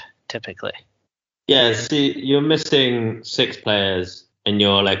 5 typically. Yeah, see, you're missing 6 players, and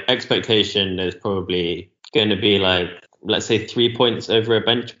your like expectation is probably going to be like, let's say 3 points over a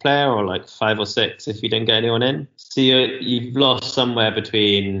bench player, or like 5 or 6 if you didn't get anyone in. So you've lost somewhere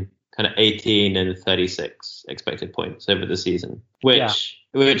between kind of 18 and 36 expected points over the season, which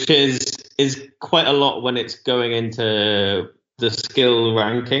is quite a lot when it's going into the skill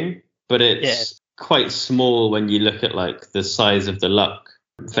ranking, but it's quite small when you look at like the size of the luck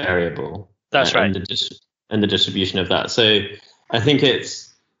variable. That's right. And the distribution of that. So I think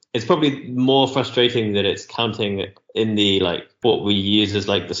it's probably more frustrating that it's counting in the like what we use as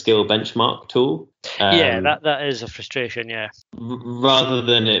like the skill benchmark tool. That is a frustration. Yeah. Rather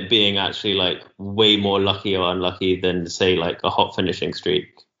than it being actually like way more lucky or unlucky than say like a hot finishing streak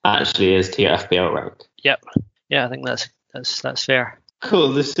actually is to your FPL rank. Yep. Yeah, I think that's fair.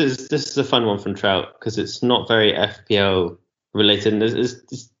 Cool. This is a fun one from Trout, because it's not very FPL related. And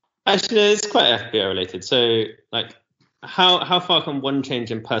it's quite FPL related. So like, how far can one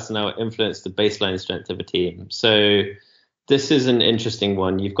change in personnel influence the baseline strength of a team? So this is an interesting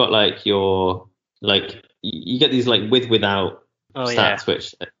one. You've got like your like you get these like without stats,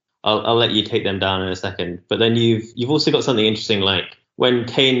 which I'll let you take them down in a second. But then you've also got something interesting, like when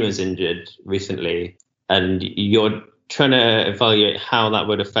Kane was injured recently, and you're trying to evaluate how that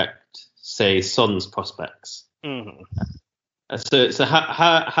would affect, say, Son's prospects. Mm-hmm. So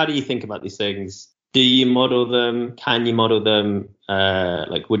how do you think about these things? Do you model them? Can you model them?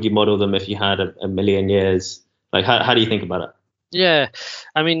 Like, would you model them if you had a million years? Like, how do you think about it? Yeah,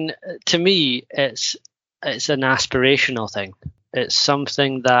 I mean, to me, it's an aspirational thing. It's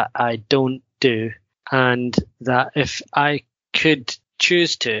something that I don't do, and that if I could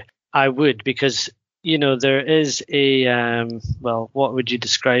choose to, I would, because there is a what would you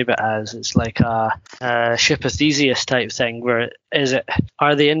describe it as? It's like a ship of Theseus type thing, where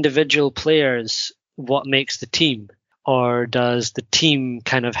are the individual players what makes the team, or does the team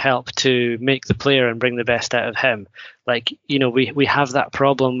kind of help to make the player and bring the best out of him? Like, we have that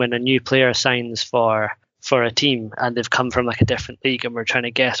problem when a new player signs for a team and they've come from like a different league, and we're trying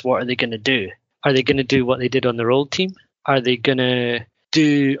to guess, what are they going to do? Are they going to do what they did on their old team? Are they going to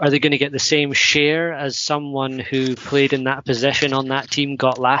get the same share as someone who played in that position on that team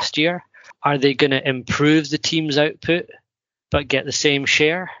got last year? Are they going to improve the team's output but get the same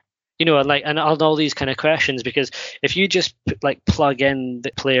share? And all these kind of questions, because if you just like plug in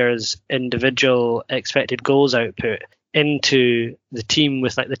the player's individual expected goals output into the team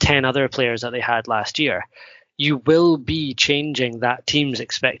with like the 10 other players that they had last year, you will be changing that team's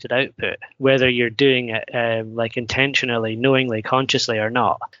expected output, whether you're doing it like intentionally, knowingly, consciously or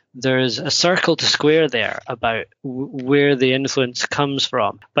not. There's a circle to square there about where the influence comes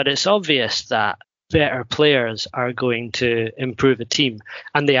from. But it's obvious that better players are going to improve a team,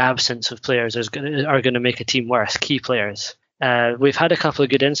 and the absence of players are going to make a team worse. Key players. We've had a couple of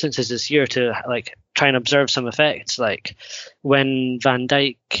good instances this year to like try and observe some effects, like when Van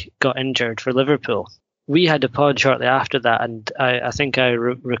Dijk got injured for Liverpool. We had a pod shortly after that, and I think I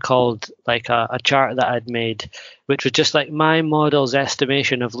recalled like a chart that I'd made, which was just like my model's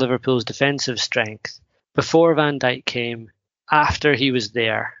estimation of Liverpool's defensive strength before Van Dijk came, after he was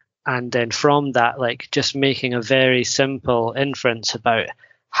there, and then from that, like just making a very simple inference about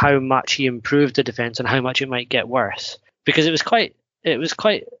how much he improved the defense and how much it might get worse. Because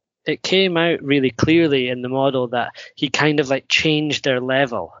it came out really clearly in the model that he kind of like changed their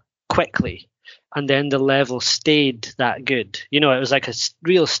level quickly, and then the level stayed that good. It was like a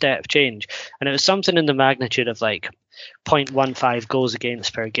real step change, and it was something in the magnitude of like 0.15 goals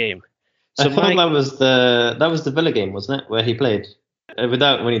against per game. So I thought that was the Villa game, wasn't it, where he played?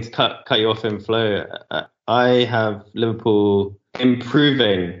 Without wanting to cut you off in flow, I have Liverpool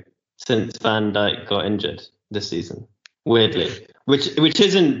improving since Van Dijk got injured this season. Weirdly, which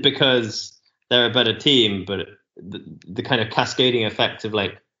isn't because they're a better team, but the kind of cascading effect of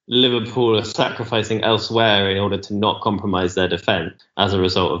like Liverpool are sacrificing elsewhere in order to not compromise their defense as a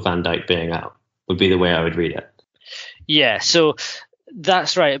result of Van Dijk being out would be the way I would read it. Yeah, so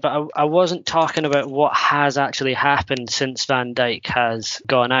that's right, but I wasn't talking about what has actually happened since Van Dijk has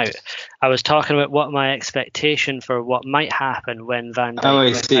gone out. I was talking about what my expectation for what might happen when Van Dijk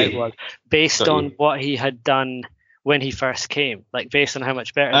went out was, based on what he had done when he first came, like based on how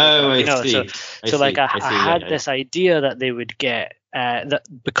much better. I see. I had this idea that they would get that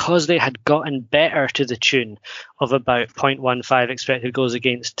because they had gotten better to the tune of about 0.15 expected goals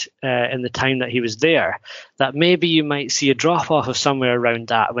against in the time that he was there, that maybe you might see a drop off of somewhere around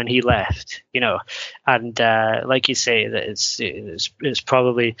that when he left, and like you say, that it's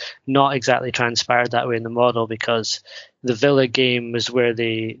probably not exactly transpired that way in the model, because the Villa game was where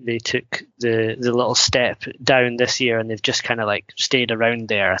they took the little step down this year, and they've just kind of like stayed around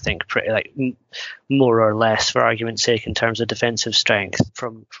there, I think, pretty like more or less, for argument's sake, in terms of defensive strength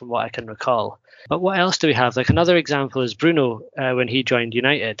from what I can recall. But what else do we have? Like, another example is Bruno when he joined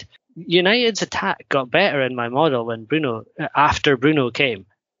United. United's attack got better in my model when after Bruno came.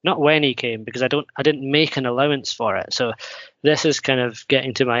 Not when he came, because I didn't make an allowance for it. So this is kind of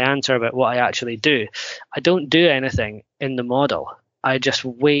getting to my answer about what I actually do. I don't do anything in the model. I just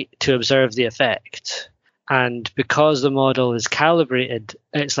wait to observe the effect. And because the model is calibrated,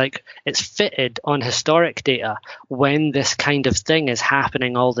 it's fitted on historic data when this kind of thing is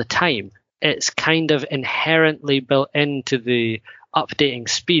happening all the time. It's kind of inherently built into the updating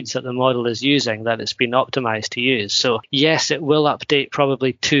speeds that the model is using, that it's been optimized to use. So yes, it will update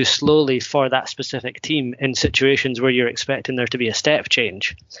probably too slowly for that specific team in situations where you're expecting there to be a step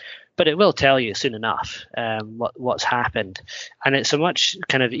change, but it will tell you soon enough what's happened. And it's a much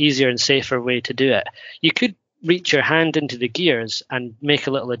kind of easier and safer way to do it. You could reach your hand into the gears and make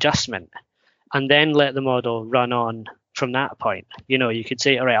a little adjustment and then let the model run on from that point. You could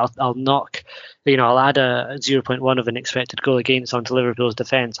say, all right, I'll knock, I'll add a 0.1 of an expected goal against onto Liverpool's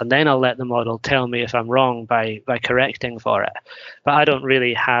defence, and then I'll let the model tell me if I'm wrong by correcting for it. But I don't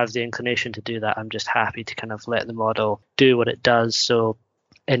really have the inclination to do that. I'm just happy to kind of let the model do what it does. So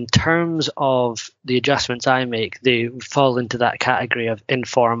in terms of the adjustments I make, they fall into that category of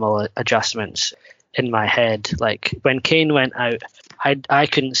informal adjustments in my head. Like when Kane went out, I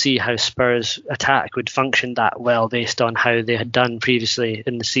couldn't see how Spurs' attack would function that well based on how they had done previously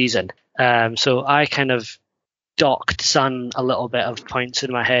in the season. So I kind of docked Son a little bit of points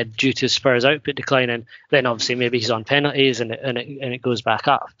in my head due to Spurs' output declining. Then obviously maybe he's on penalties and it goes back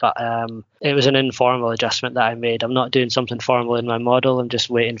up. But it was an informal adjustment that I made. I'm not doing something formal in my model. I'm just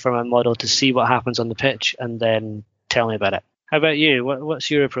waiting for my model to see what happens on the pitch and then tell me about it. How about you?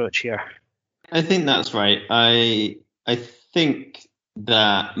 What's your approach here? I think that's right. I think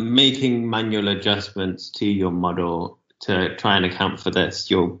that making manual adjustments to your model to try and account for this,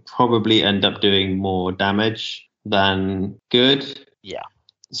 you'll probably end up doing more damage than good. Yeah.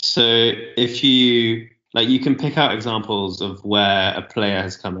 So if you can pick out examples of where a player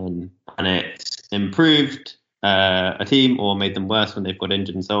has come in and it's improved a team or made them worse when they've got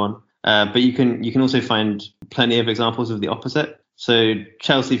injured and so on. But you can also find plenty of examples of the opposite. So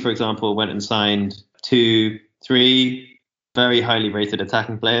Chelsea, for example, went and signed 2-3 very highly rated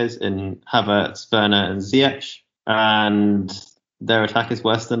attacking players in Havertz, Werner and Ziyech, and their attack is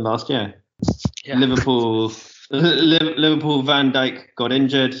worse than last year. Yeah. Liverpool, Van Dijk got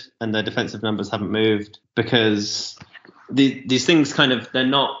injured and their defensive numbers haven't moved because these things they're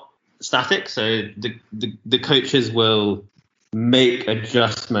not static. So the coaches will make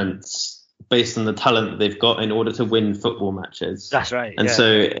adjustments based on the talent that they've got in order to win football matches. That's right. And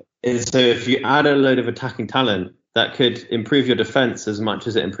so if you add a load of attacking talent, that could improve your defense as much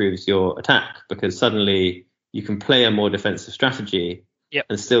as it improves your attack, because suddenly you can play a more defensive strategy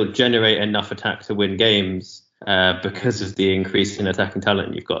and still generate enough attack to win games because of the increase in attacking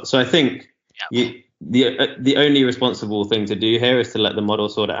talent you've got. So I think the only responsible thing to do here is to let the model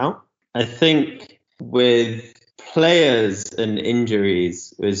sort it out. I think with players and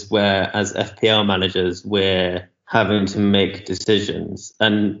injuries is where, as FPL managers, we're having to make decisions.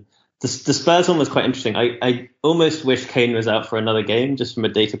 And the Spurs one was quite interesting. I almost wish Kane was out for another game, just from a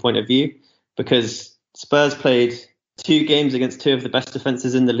data point of view, because Spurs played 2 games against 2 of the best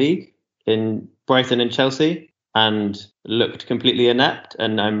defences in the league, in Brighton and Chelsea, and looked completely inept.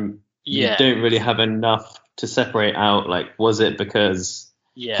 And you don't really have enough to separate out, was it because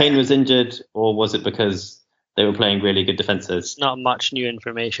Kane was injured, or was it because they were playing really good defences? Not much new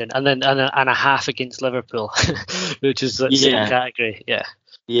information. And then and a half against Liverpool, which is the same category.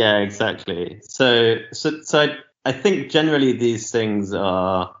 Yeah, exactly. So I think generally these things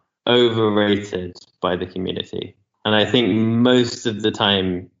are overrated by the community. And I think most of the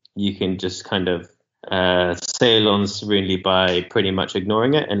time you can just kind of sail on serenely by pretty much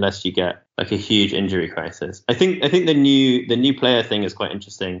ignoring it unless you get a huge injury crisis. I think the new player thing is quite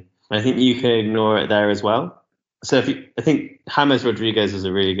interesting. I think you can ignore it there as well. So I think James Rodriguez is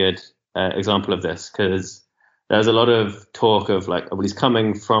a really good example of this, because there's a lot of talk of he's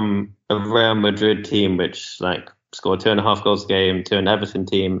coming from a Real Madrid team which scored 2.5 goals a game, to an Everton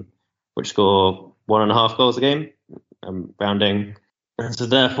team which score 1.5 goals a game, rounding. And so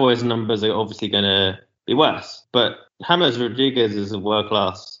therefore his numbers are obviously going to be worse. But James Rodriguez is a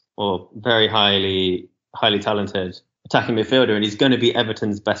world-class or very highly talented attacking midfielder, and he's going to be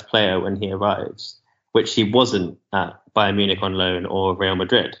Everton's best player when he arrives, which he wasn't at Bayern Munich on loan or Real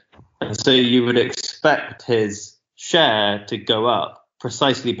Madrid. And so you would expect his share to go up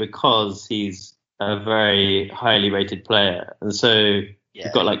precisely because he's a very highly rated player. And so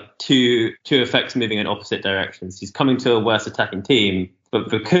you've got like two effects moving in opposite directions. He's coming to a worse attacking team, but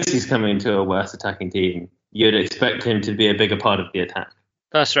because he's coming to a worse attacking team, you'd expect him to be a bigger part of the attack.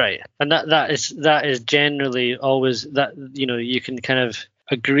 That's right. And that is generally always that, you can kind of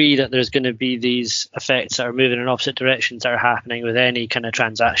agree that there's going to be these effects that are moving in opposite directions that are happening with any kind of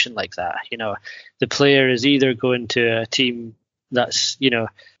transaction like that. The player is either going to a team that's,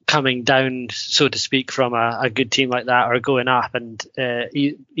 coming down, so to speak, from a good team like that, or going up, and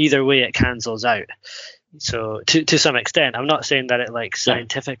either way it cancels out. So to some extent, I'm not saying that it like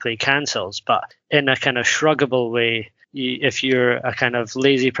scientifically cancels, but in a kind of shruggable way, if you're a kind of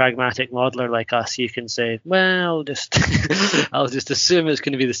lazy pragmatic modeler like us, you can say, well, I'll just assume it's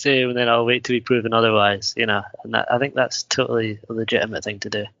going to be the same, and then I'll wait to be proven otherwise. And I think that's totally a legitimate thing to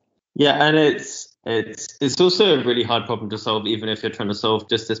do. Yeah, and it's also a really hard problem to solve, even if you're trying to solve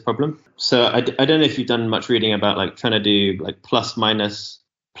just this problem. So I don't know if you've done much reading about like trying to do like plus minus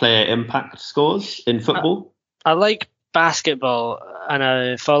player impact scores in football. I like basketball, and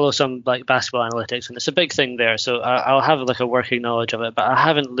I follow some like basketball analytics, and it's a big thing there. So I'll have like a working knowledge of it, but I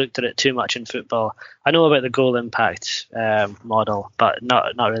haven't looked at it too much in football. I know about the goal impact model, but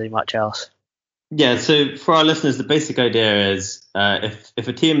not really much else. Yeah, so for our listeners, the basic idea is if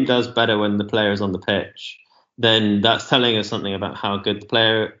a team does better when the player is on the pitch, then that's telling us something about how good the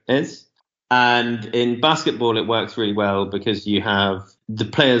player is. And in basketball, it works really well because you have the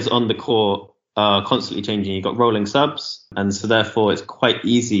players on the court are constantly changing. You've got rolling subs, and so therefore it's quite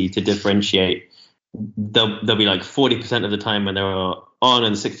easy to differentiate. They'll be like 40% of the time when they're on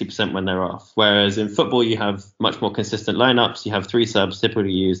and 60% when they're off. Whereas in football, you have much more consistent lineups. You have 3 subs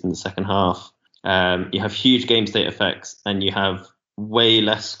typically used in the second half. You have huge game state effects, and you have way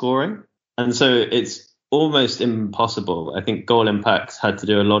less scoring. And so it's almost impossible. I think Goal Impacts had to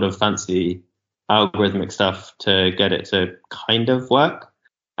do a lot of fancy algorithmic stuff to get it to kind of work.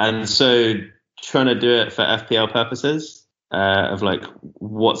 And so trying to do it for FPL purposes of like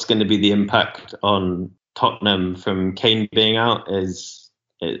what's going to be the impact on Tottenham from Kane being out is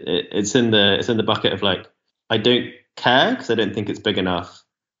it's in the bucket of like, I don't care because I don't think it's big enough.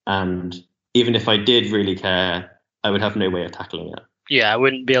 And even if I did really care, I would have no way of tackling it. Yeah, I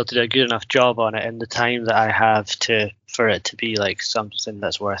wouldn't be able to do a good enough job on it in the time that I have for it to be like something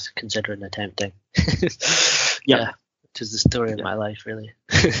that's worth considering attempting. Yeah, which is the story of my life, really.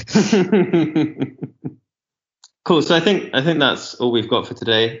 Cool. So I think that's all we've got for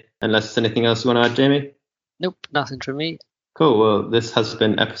today. Unless there's anything else you want to add, Jamie? Nope, nothing from me. Cool. Well, this has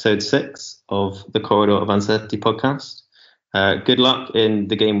been episode 6 of the Corridor of Uncertainty podcast. Good luck in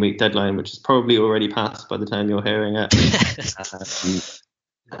the game week deadline, which is probably already passed by the time you're hearing it.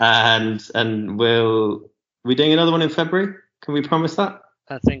 And we're doing another one in February. Can we promise that?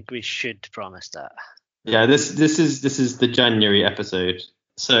 I think we should promise that. Yeah, this is the January episode,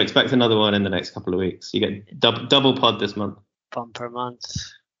 so expect another one in the next couple of weeks. You get double pod this month. Fun per month.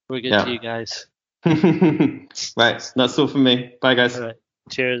 We're good to you guys. Right, that's all from me. Bye, guys. All right.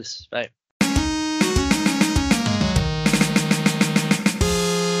 Cheers. Bye.